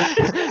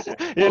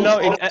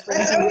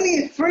 That's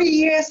only a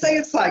 3-year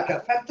sales cycle.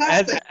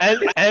 Fantastic.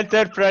 And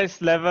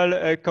enterprise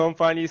level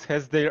companies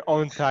has their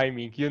own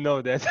timing. You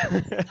know that.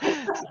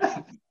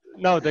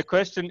 Now the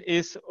question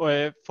is,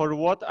 for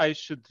what I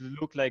should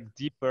look like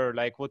deeper,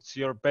 like what's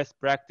your best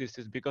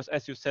practices? Because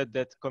as you said,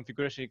 that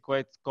configuration is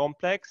quite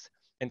complex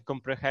and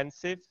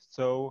comprehensive,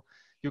 so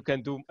you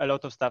can do a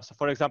lot of stuff. So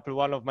for example,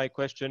 one of my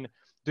question,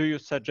 do you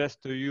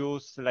suggest to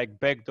use like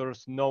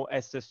backdoors, no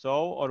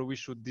SSO, or we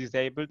should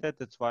disable that?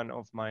 That's one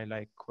of my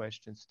like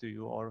questions to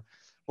you, or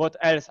what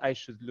else I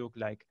should look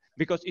like?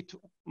 Because it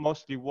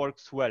mostly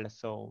works well,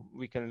 so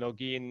we can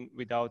log in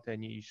without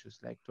any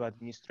issues like to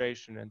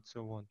administration and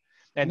so on.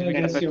 And we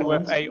have a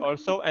 2FA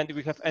also, and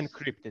we have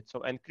encrypted. So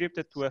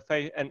encrypted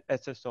 2FA and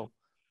SSO.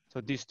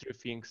 So these 3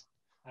 things.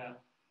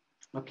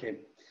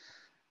 Okay.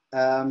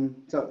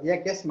 So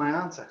yeah, guess my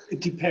answer. It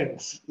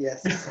depends.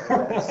 Yes.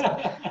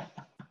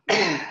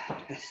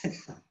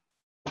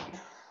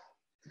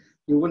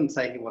 You wouldn't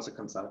say he was a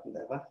consultant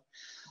ever.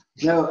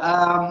 No.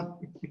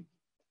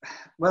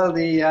 Well,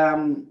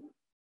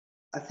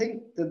 I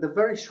think the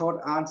very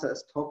short answer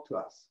is talk to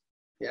us.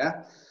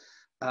 Yeah.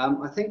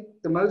 I think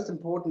the most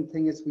important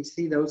thing is we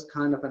see those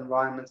kind of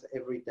environments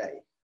every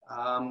day.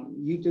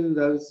 You do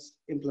those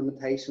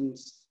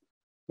implementations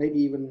maybe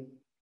even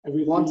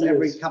once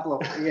every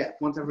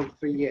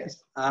 3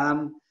 years.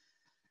 And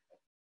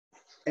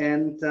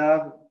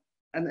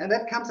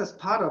that comes as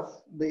part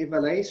of the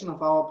evaluation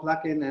of our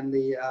plugin and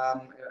the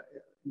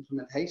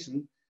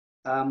implementation.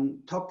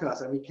 Talk to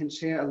us and we can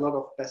share a lot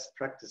of best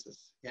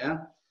practices.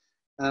 Yeah.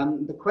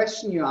 The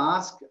question you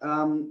ask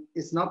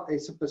is not a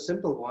super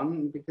simple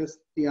one, because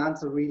the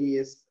answer really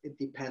is it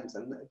depends,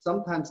 and it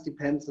sometimes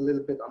depends a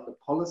little bit on the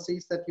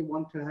policies that you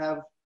want to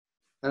have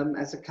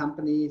as a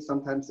company.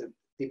 Sometimes it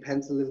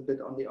depends a little bit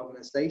on the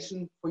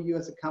organization for you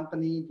as a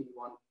company. Do you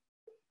want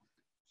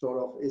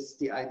is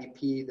the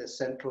IDP the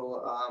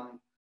central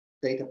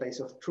database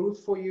of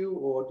truth for you,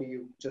 or do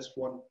you just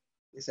want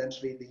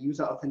essentially the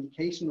user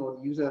authentication or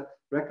the user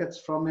records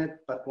from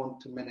it, but want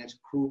to manage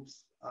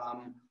groups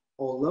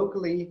or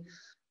locally,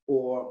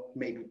 or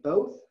maybe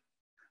both?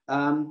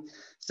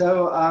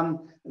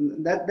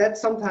 That's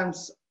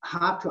sometimes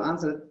hard to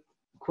answer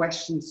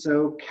questions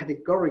so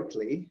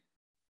categorically.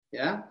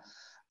 Yeah.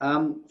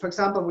 For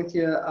example, with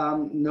your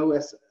no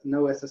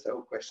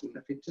SSO question,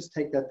 if you just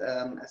take that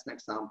as an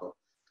example.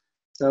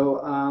 So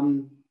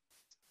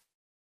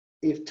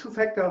if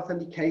two-factor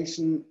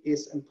authentication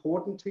is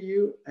important to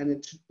you, and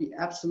it should be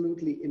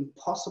absolutely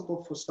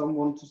impossible for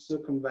someone to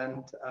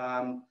circumvent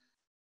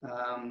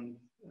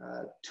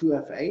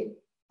 2FA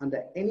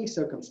under any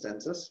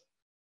circumstances,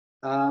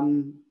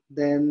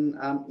 then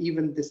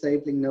even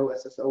disabling no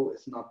SSO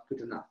is not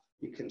good enough.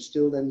 You can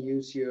still then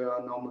use your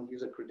normal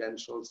user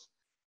credentials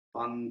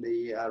on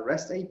the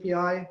REST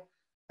API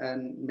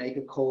and make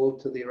a call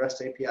to the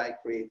REST API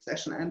create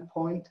session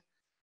endpoint.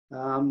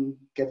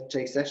 get a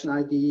JSession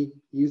ID,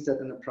 use that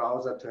in a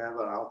browser to have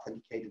an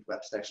authenticated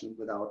web session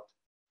without.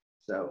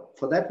 So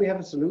for that, we have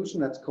a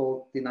solution that's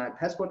called Deny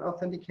Password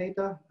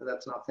Authenticator.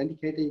 That's an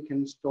authenticator you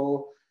can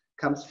install,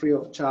 comes free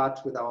of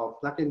charge with our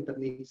plugin, but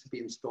needs to be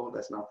installed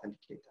as an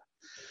authenticator.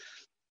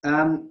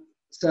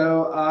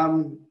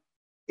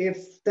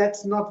 If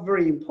that's not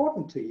very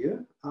important to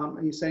you,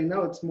 and you say,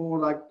 no, it's more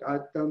like I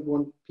don't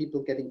want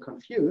people getting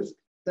confused,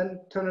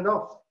 then turn it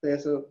off.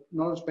 There's a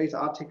knowledge base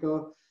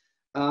article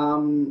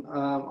on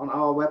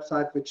our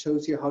website which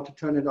shows you how to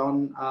turn it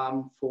on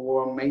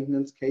for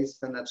maintenance cases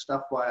and that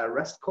stuff via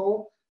REST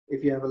call.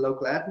 If you have a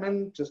local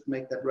admin, just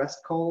make that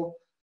REST call.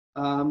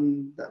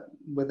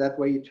 With that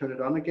way, you turn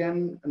it on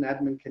again. An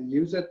admin can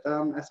use it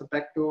as a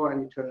backdoor,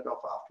 and you turn it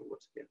off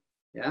afterwards again.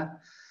 Yeah.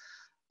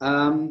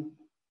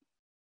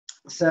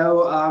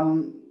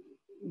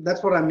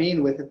 That's what I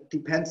mean with it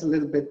depends a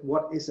little bit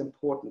what is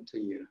important to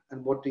you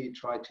and what do you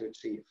try to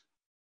achieve.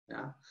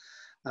 Yeah.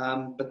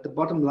 But the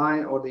bottom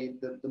line or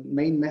the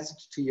main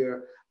message to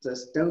you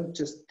is don't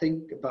just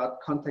think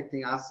about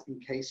contacting us in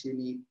case you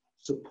need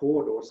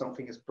support or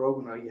something is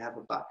broken or you have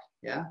a bug.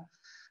 Yeah.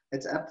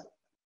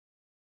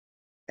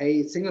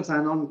 A single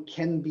sign-on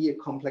can be a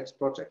complex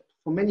project.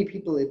 For many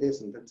people, it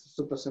isn't. It's a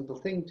super simple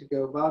thing to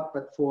go about,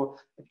 but for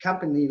a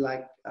company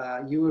like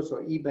yours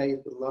or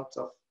eBay with lots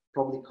of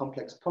probably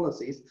complex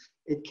policies,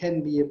 it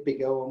can be a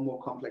bigger or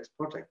more complex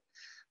project.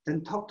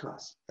 Then talk to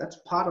us. That's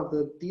part of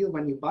the deal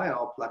when you buy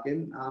our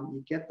plugin.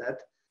 You get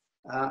that,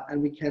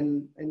 and we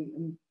can,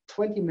 in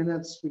 20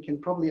 minutes, we can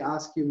probably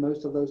ask you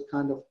most of those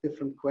kind of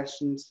different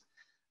questions,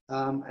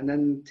 and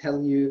then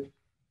tell you,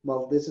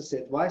 well, this is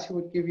the advice we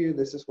would give you.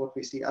 This is what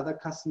we see other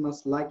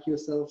customers like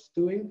yourselves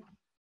doing.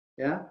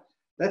 Yeah,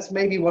 that's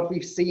maybe what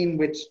we've seen,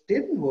 which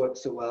didn't work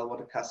so well,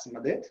 what a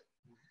customer did.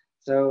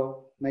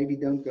 So maybe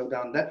don't go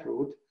down that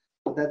route,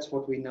 but that's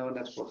what we know and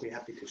that's what we're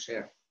happy to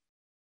share.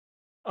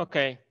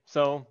 Okay,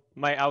 so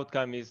my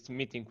outcome is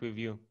meeting with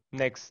you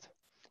next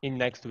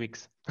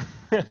weeks.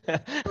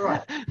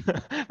 Right.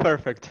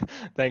 Perfect.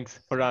 Thanks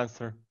for the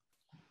answer.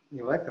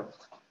 You're welcome.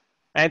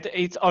 And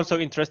it's also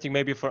interesting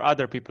maybe for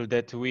other people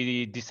that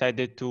we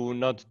decided to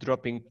not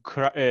dropping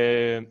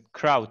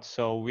crowd.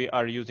 So we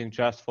are using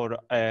just for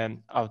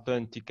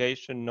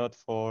authentication, not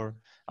for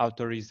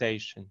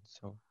authorization.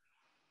 So.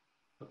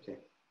 Okay.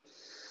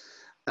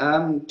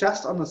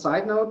 Just on a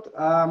side note,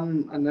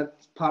 and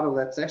that's part of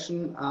that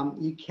session,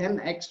 you can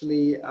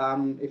actually,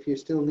 if you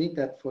still need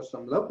that for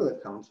some local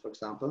accounts, for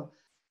example,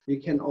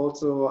 you can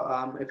also,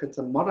 if it's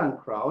a modern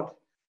crowd,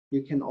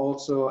 you can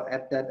also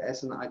add that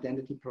as an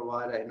identity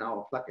provider in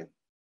our plugin.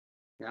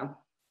 Yeah.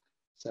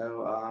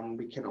 So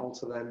we can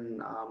also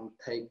then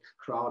take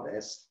crowd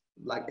as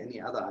like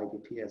any other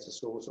IDP as a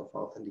source of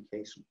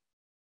authentication.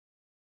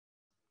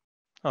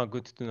 Oh,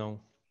 good to know.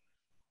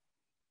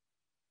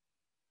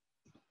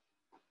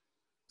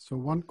 So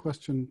one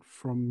question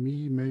from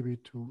me, maybe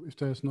to, if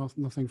there's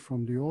nothing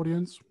from the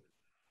audience.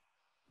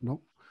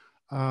 No.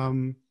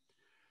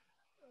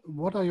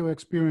 What are your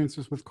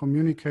experiences with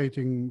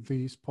communicating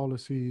these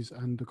policies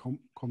and the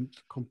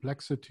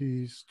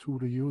complexities to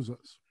the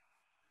users?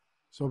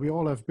 So we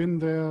all have been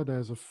there.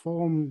 There's a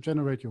form,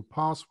 generate your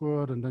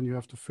password, and then you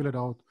have to fill it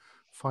out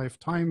 5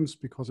 times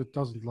because it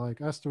doesn't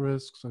like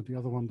asterisks and the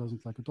other one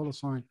doesn't like a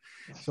 $sign.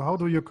 So how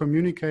do you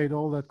communicate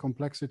all that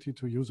complexity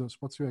to users?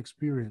 What's your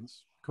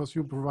experience? Because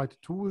you provide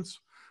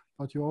tools,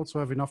 but you also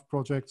have enough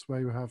projects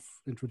where you have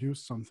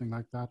introduced something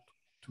like that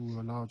to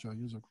a larger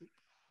user group.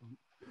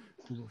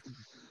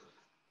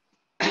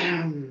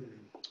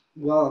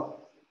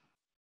 Well,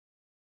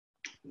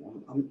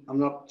 I'm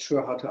not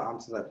sure how to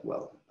answer that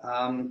well.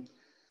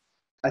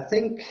 I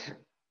think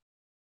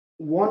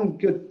one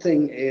good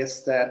thing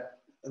is that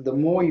the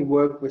more you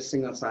work with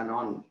single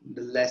sign-on,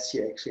 the less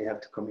you actually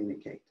have to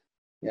communicate.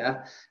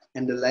 Yeah,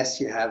 and the less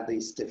you have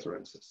these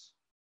differences.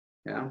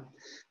 Yeah,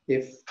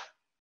 if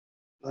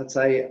let's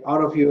say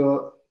out of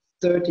your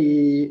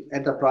 30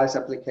 enterprise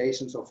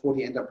applications or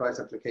 40 enterprise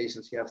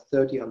applications, you have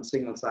 30 on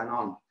single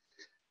sign-on,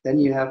 then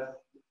you have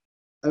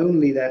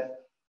only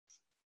that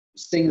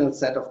single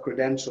set of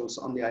credentials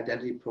on the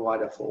identity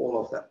provider for all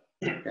of them.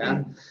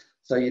 Yeah,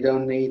 so you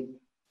don't need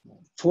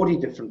 40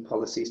 different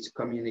policies to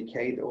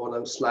communicate, or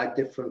those slight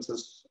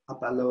differences,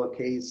 upper,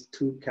 lowercase,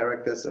 2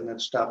 characters and that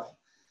stuff.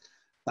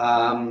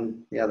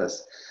 The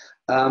others.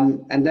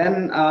 And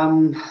then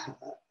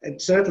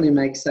it certainly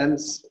makes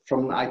sense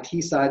from an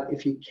IT side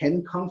if you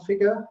can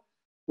configure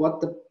what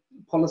the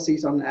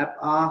policies on the app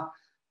are,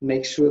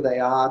 make sure they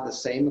are the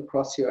same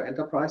across your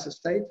enterprise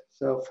estate.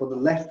 So for the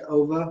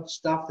leftover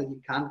stuff that you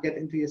can't get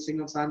into your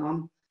single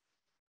sign-on,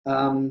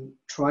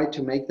 try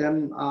to make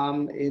them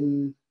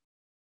in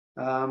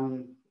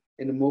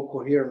a more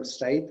coherent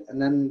state.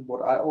 And then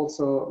what I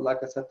also,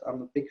 like I said,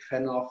 I'm a big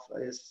fan of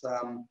is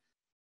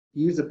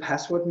use a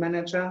password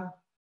manager.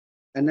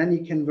 And then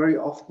you can very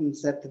often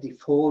set the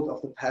default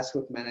of the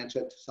password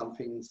manager to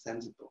something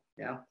sensible.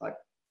 Yeah, like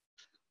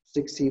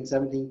 16,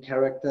 17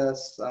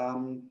 characters,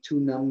 2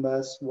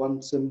 numbers,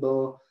 1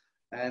 symbol,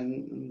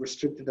 and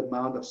restricted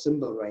amount of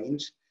symbol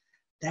range.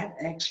 that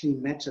actually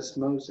matches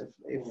most.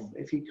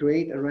 If you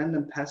create a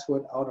random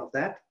password out of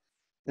that,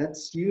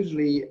 that's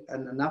usually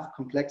enough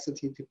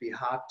complexity to be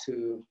hard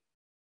to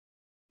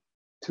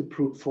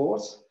brute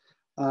force,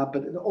 but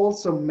it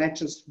also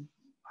matches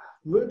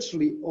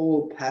virtually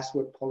all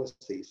password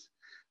policies.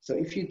 So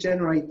if you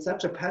generate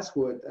such a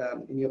password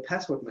in your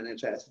password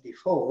manager as a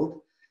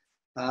default,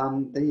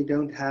 then you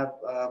don't have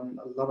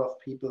a lot of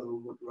people who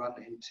would run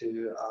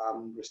into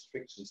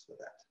restrictions for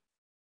that.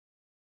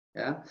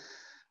 Yeah,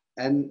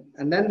 and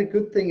then the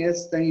good thing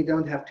is then you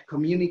don't have to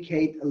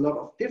communicate a lot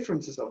of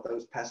differences of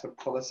those password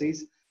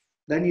policies.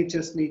 Then you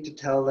just need to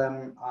tell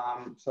them,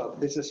 so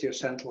this is your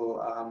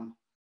central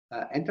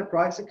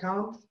enterprise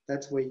account.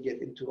 That's where you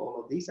get into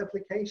all of these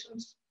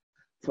applications.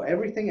 For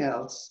everything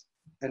else,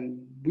 and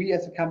we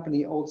as a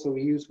company also,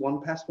 we use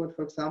 1Password,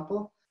 for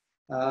example.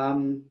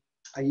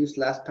 I used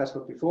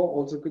LastPassword before,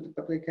 also good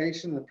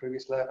application. The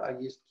previous life I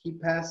used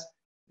KeePass.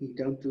 You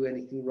don't do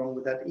anything wrong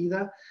with that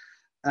either.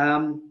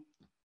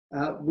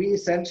 We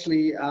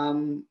essentially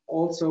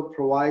also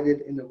provide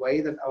it in a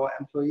way that our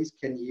employees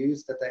can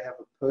use, that they have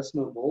a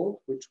personal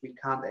vault, which we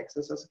can't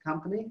access as a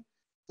company.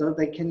 So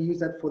they can use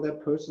that for their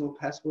personal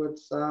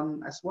passwords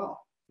as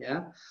well.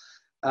 Yeah.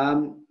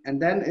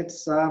 And then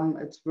it's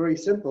very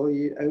simple.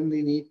 You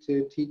only need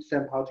to teach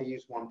them how to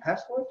use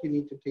 1Password. You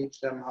need to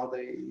teach them how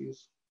they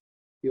use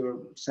your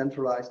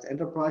centralized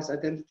enterprise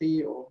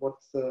identity, or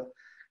what's the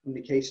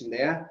indication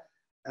there.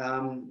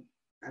 And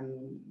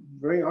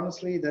very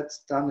honestly,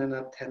 that's done in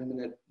a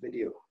 10-minute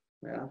video,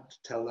 yeah, to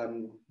tell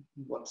them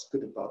what's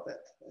good about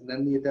that. And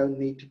then you don't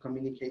need to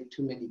communicate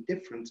too many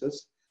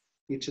differences.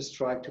 You just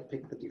try to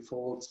pick the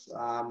defaults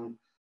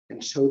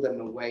and show them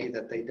a way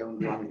that they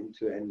don't run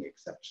into any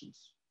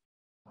exceptions.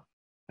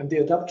 And the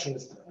adoption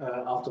is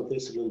after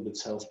this a little bit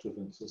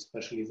self-driven, so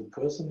especially the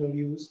personal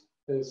use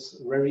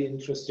is very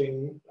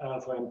interesting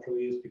for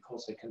employees,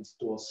 because they can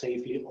store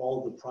safely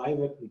all the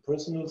private and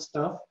personal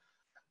stuff,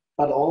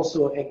 but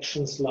also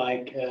actions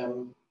like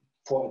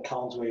for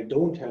accounts where you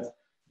don't have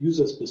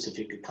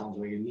user-specific accounts,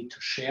 where you need to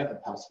share a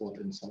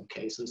password in some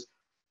cases.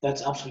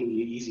 That's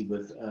absolutely easy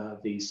with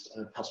these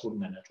password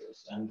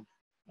managers, and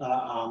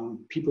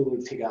people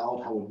will figure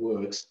out how it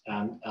works,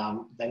 and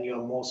then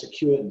you're more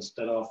secure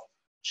instead of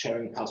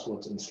sharing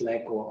passwords in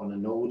Slack or on a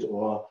note,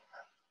 or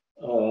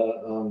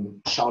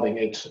shouting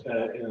it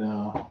in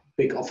a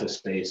big office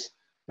space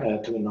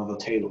to another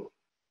table.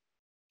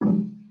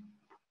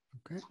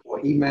 Okay. Or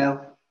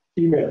email.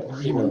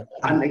 Email.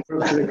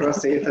 Unencrypted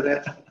across the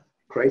internet.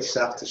 Great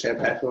stuff to share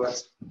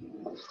passwords.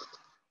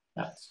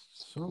 Yeah.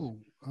 So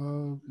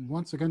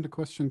once again, the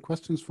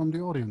questions from the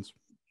audience.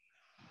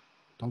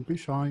 Don't be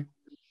shy.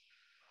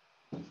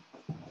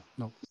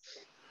 No.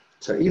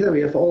 So either we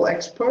have all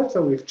experts,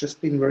 or we've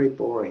just been very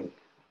boring.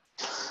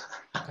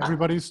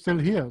 Everybody's still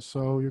here,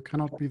 so you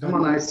cannot be that.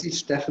 Come on, I see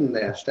Stefan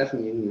there.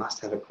 Stefan, you must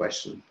have a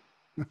question.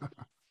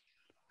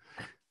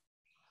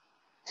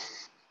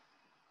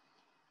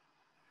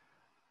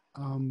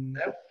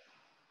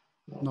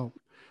 No.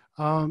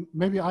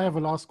 Maybe I have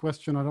a last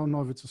question. I don't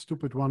know if it's a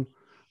stupid one.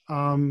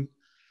 In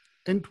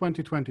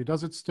 2020,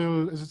 is it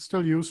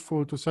still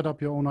useful to set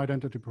up your own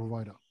identity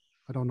provider?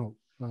 I don't know.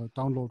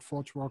 Download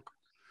ForgeRock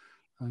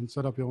and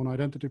set up your own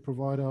identity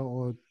provider,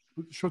 or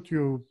should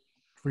you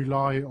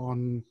rely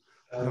on,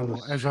 I don't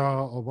know, Azure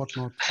or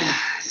whatnot?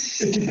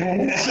 It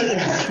depends.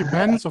 It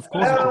depends, of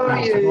course. It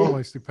depends. It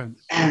always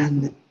depends.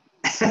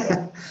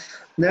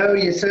 No,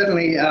 you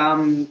certainly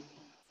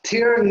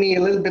tearing me a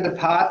little bit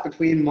apart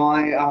between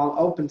my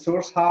open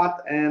source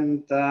heart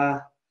and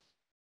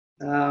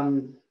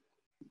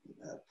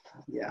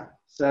yeah.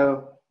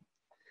 So,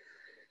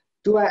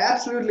 do I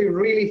absolutely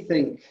really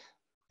think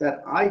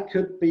that I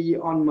could be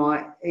on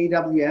my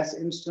AWS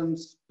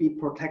instance be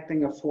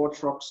protecting a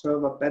ForgeRock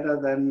server better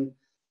than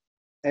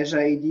Azure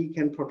AD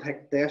can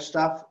protect their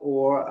stuff,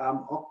 or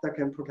Okta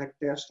can protect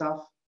their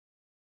stuff?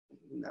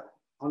 No,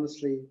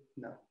 honestly,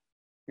 no.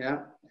 Yeah.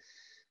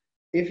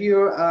 If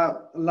you're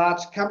a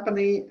large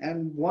company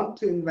and want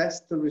to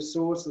invest the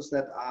resources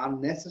that are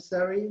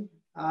necessary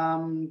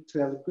to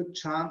have a good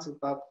chance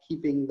about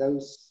keeping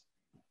those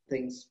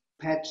things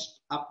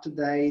patched, up to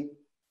date,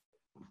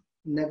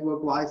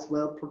 network-wise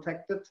well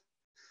protected,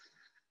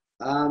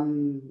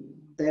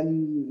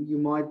 then you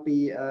might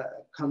be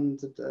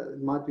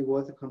it might be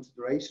worth a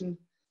consideration.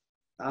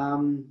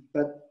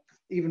 But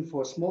even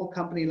for a small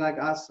company like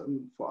us,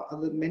 and for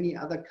many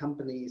other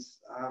companies,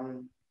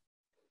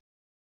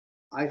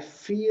 I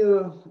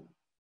feel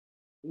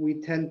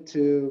we tend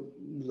to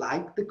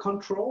like the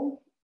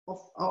control of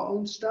our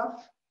own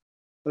stuff,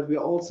 but we're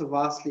also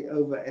vastly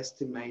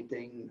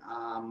overestimating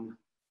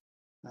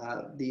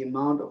the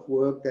amount of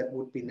work that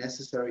would be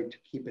necessary to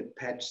keep it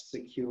patched,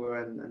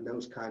 secure, and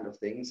those kind of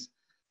things,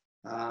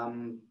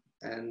 and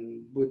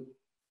would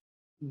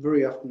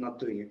very often not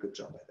doing a good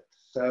job at it.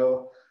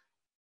 So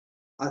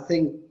I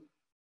think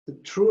the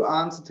true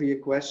answer to your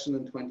question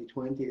in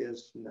 2020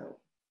 is no.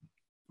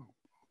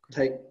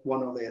 Take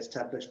one of the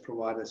established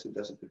providers who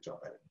does a good job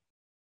at it.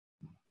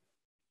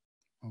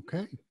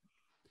 Okay.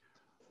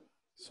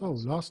 So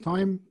last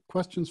time,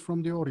 questions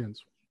from the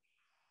audience.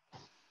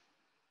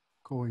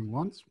 Going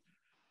once,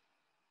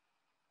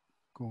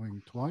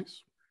 going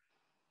twice,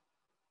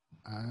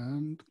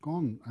 and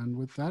gone. And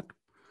with that,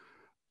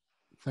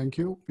 thank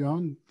you,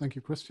 Björn. Thank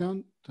you,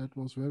 Christian. That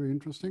was very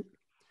interesting.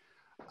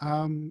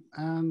 And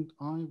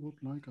I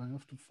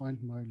have to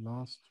find my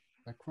last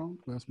background.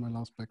 Where's my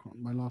last background?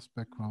 My last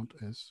background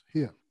is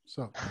here.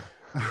 So,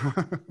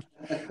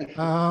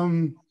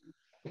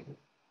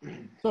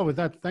 so with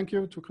that, thank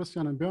you to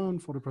Christian and Björn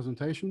for the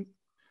presentation.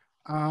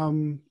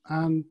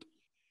 And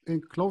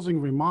in closing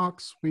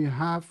remarks, we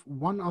have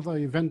one other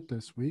event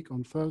this week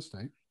on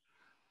Thursday,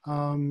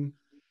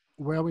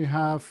 where we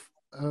have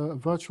a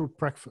virtual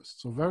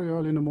breakfast. So very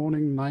early in the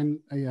morning, 9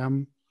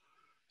 a.m.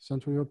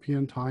 Central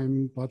European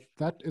time, but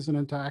that is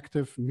an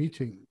interactive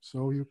meeting.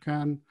 So we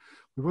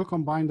will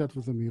combine that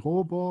with a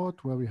Miro board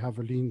where we have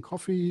a lean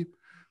coffee.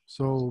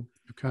 So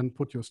you can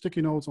put your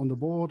sticky notes on the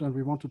board, and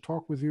we want to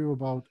talk with you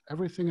about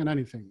everything and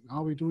anything.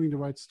 Are we doing the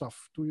right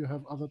stuff? Do you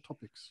have other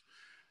topics?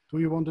 Do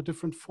you want a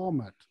different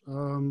format?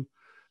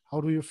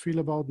 How do you feel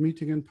about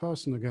meeting in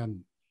person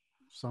again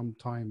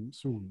sometime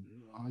soon?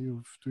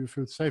 Do you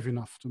feel safe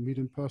enough to meet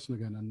in person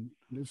again? And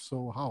if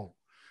so, how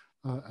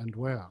and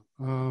where?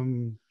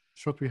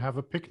 Should we have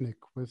a picnic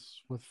with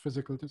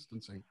physical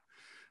distancing?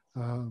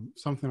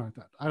 Something like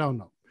that. I don't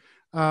know.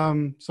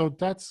 So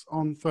that's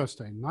on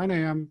Thursday, 9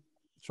 a.m.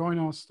 Join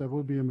us. There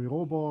will be a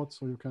Miro board,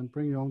 so you can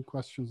bring your own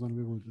questions and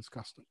we will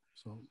discuss them.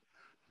 So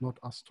not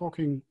us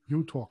talking,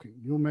 you talking.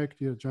 You make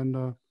the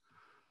agenda,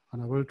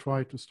 and I will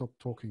try to stop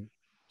talking.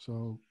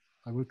 So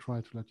I will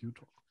try to let you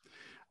talk.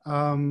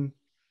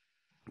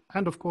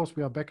 And of course,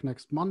 we are back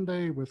next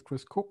Monday with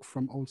Chris Cook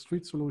from Old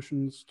Street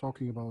Solutions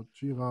talking about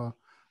Jira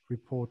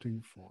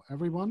reporting for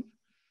everyone.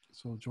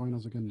 So join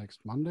us again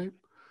next Monday.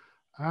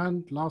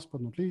 And last but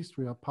not least,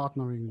 we are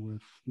partnering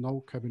with No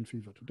Cabin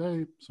Fever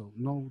today. So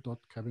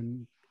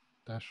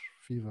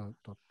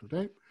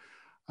no.cabin-fever.today,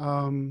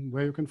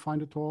 where you can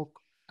find a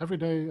talk every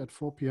day at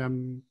 4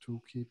 p.m.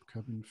 to keep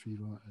cabin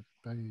fever at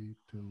bay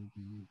till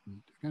we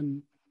meet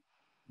again,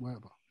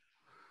 wherever.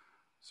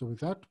 So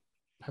with that,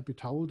 happy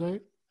Towel Day.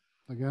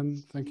 Again,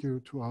 thank you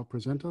to our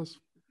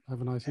presenters.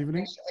 Have a nice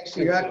evening.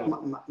 Actually,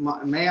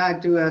 may I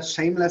do a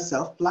shameless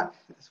self-plug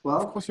as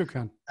well? Of course you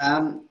can.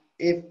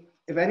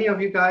 If any of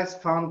you guys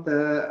found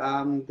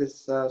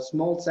this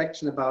small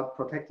section about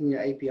protecting your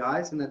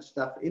APIs and that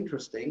stuff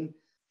interesting,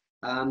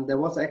 there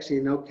was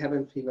actually No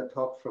Cabin Fever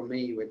talk from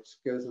me, which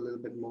goes a little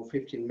bit more,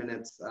 15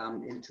 minutes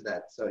into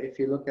that. So if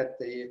you look at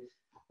the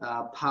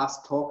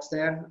past talks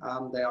there,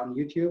 they're on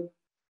YouTube,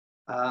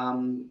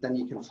 then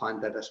you can find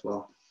that as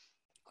well.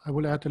 I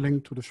will add the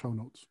link to the show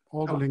notes.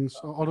 All the links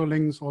to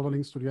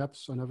the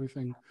apps and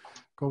everything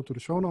go to the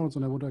show notes,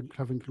 and I would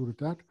have included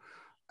that.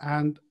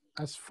 And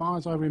as far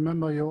as I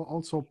remember, you're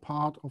also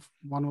part of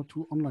 1 or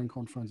 2 online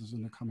conferences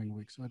in the coming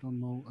weeks. I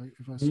don't know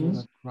if I saw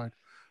that right.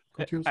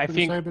 Could you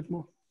say a bit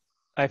more?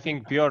 I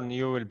think, Björn,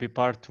 you will be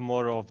part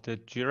tomorrow of the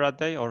Jira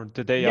Day, or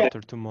the day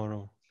after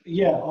tomorrow?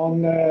 Yeah,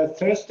 on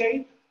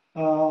Thursday,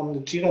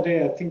 the Jira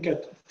Day, I think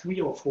at 3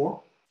 or 4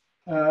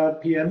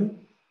 p.m.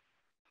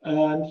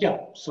 And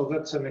yeah, so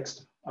that's the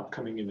next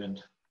upcoming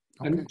event.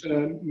 Okay.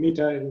 And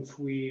Meta Inf,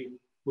 we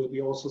will be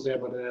also there,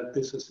 but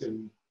this is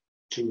in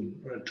June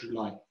or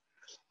July, a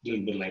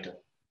little bit later.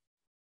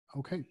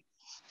 Okay,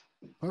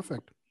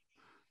 perfect.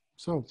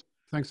 So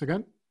thanks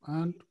again.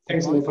 And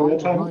thanks a lot for your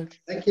time.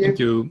 Thank you. Thank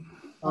you.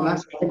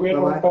 Have a great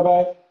one.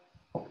 Bye-bye.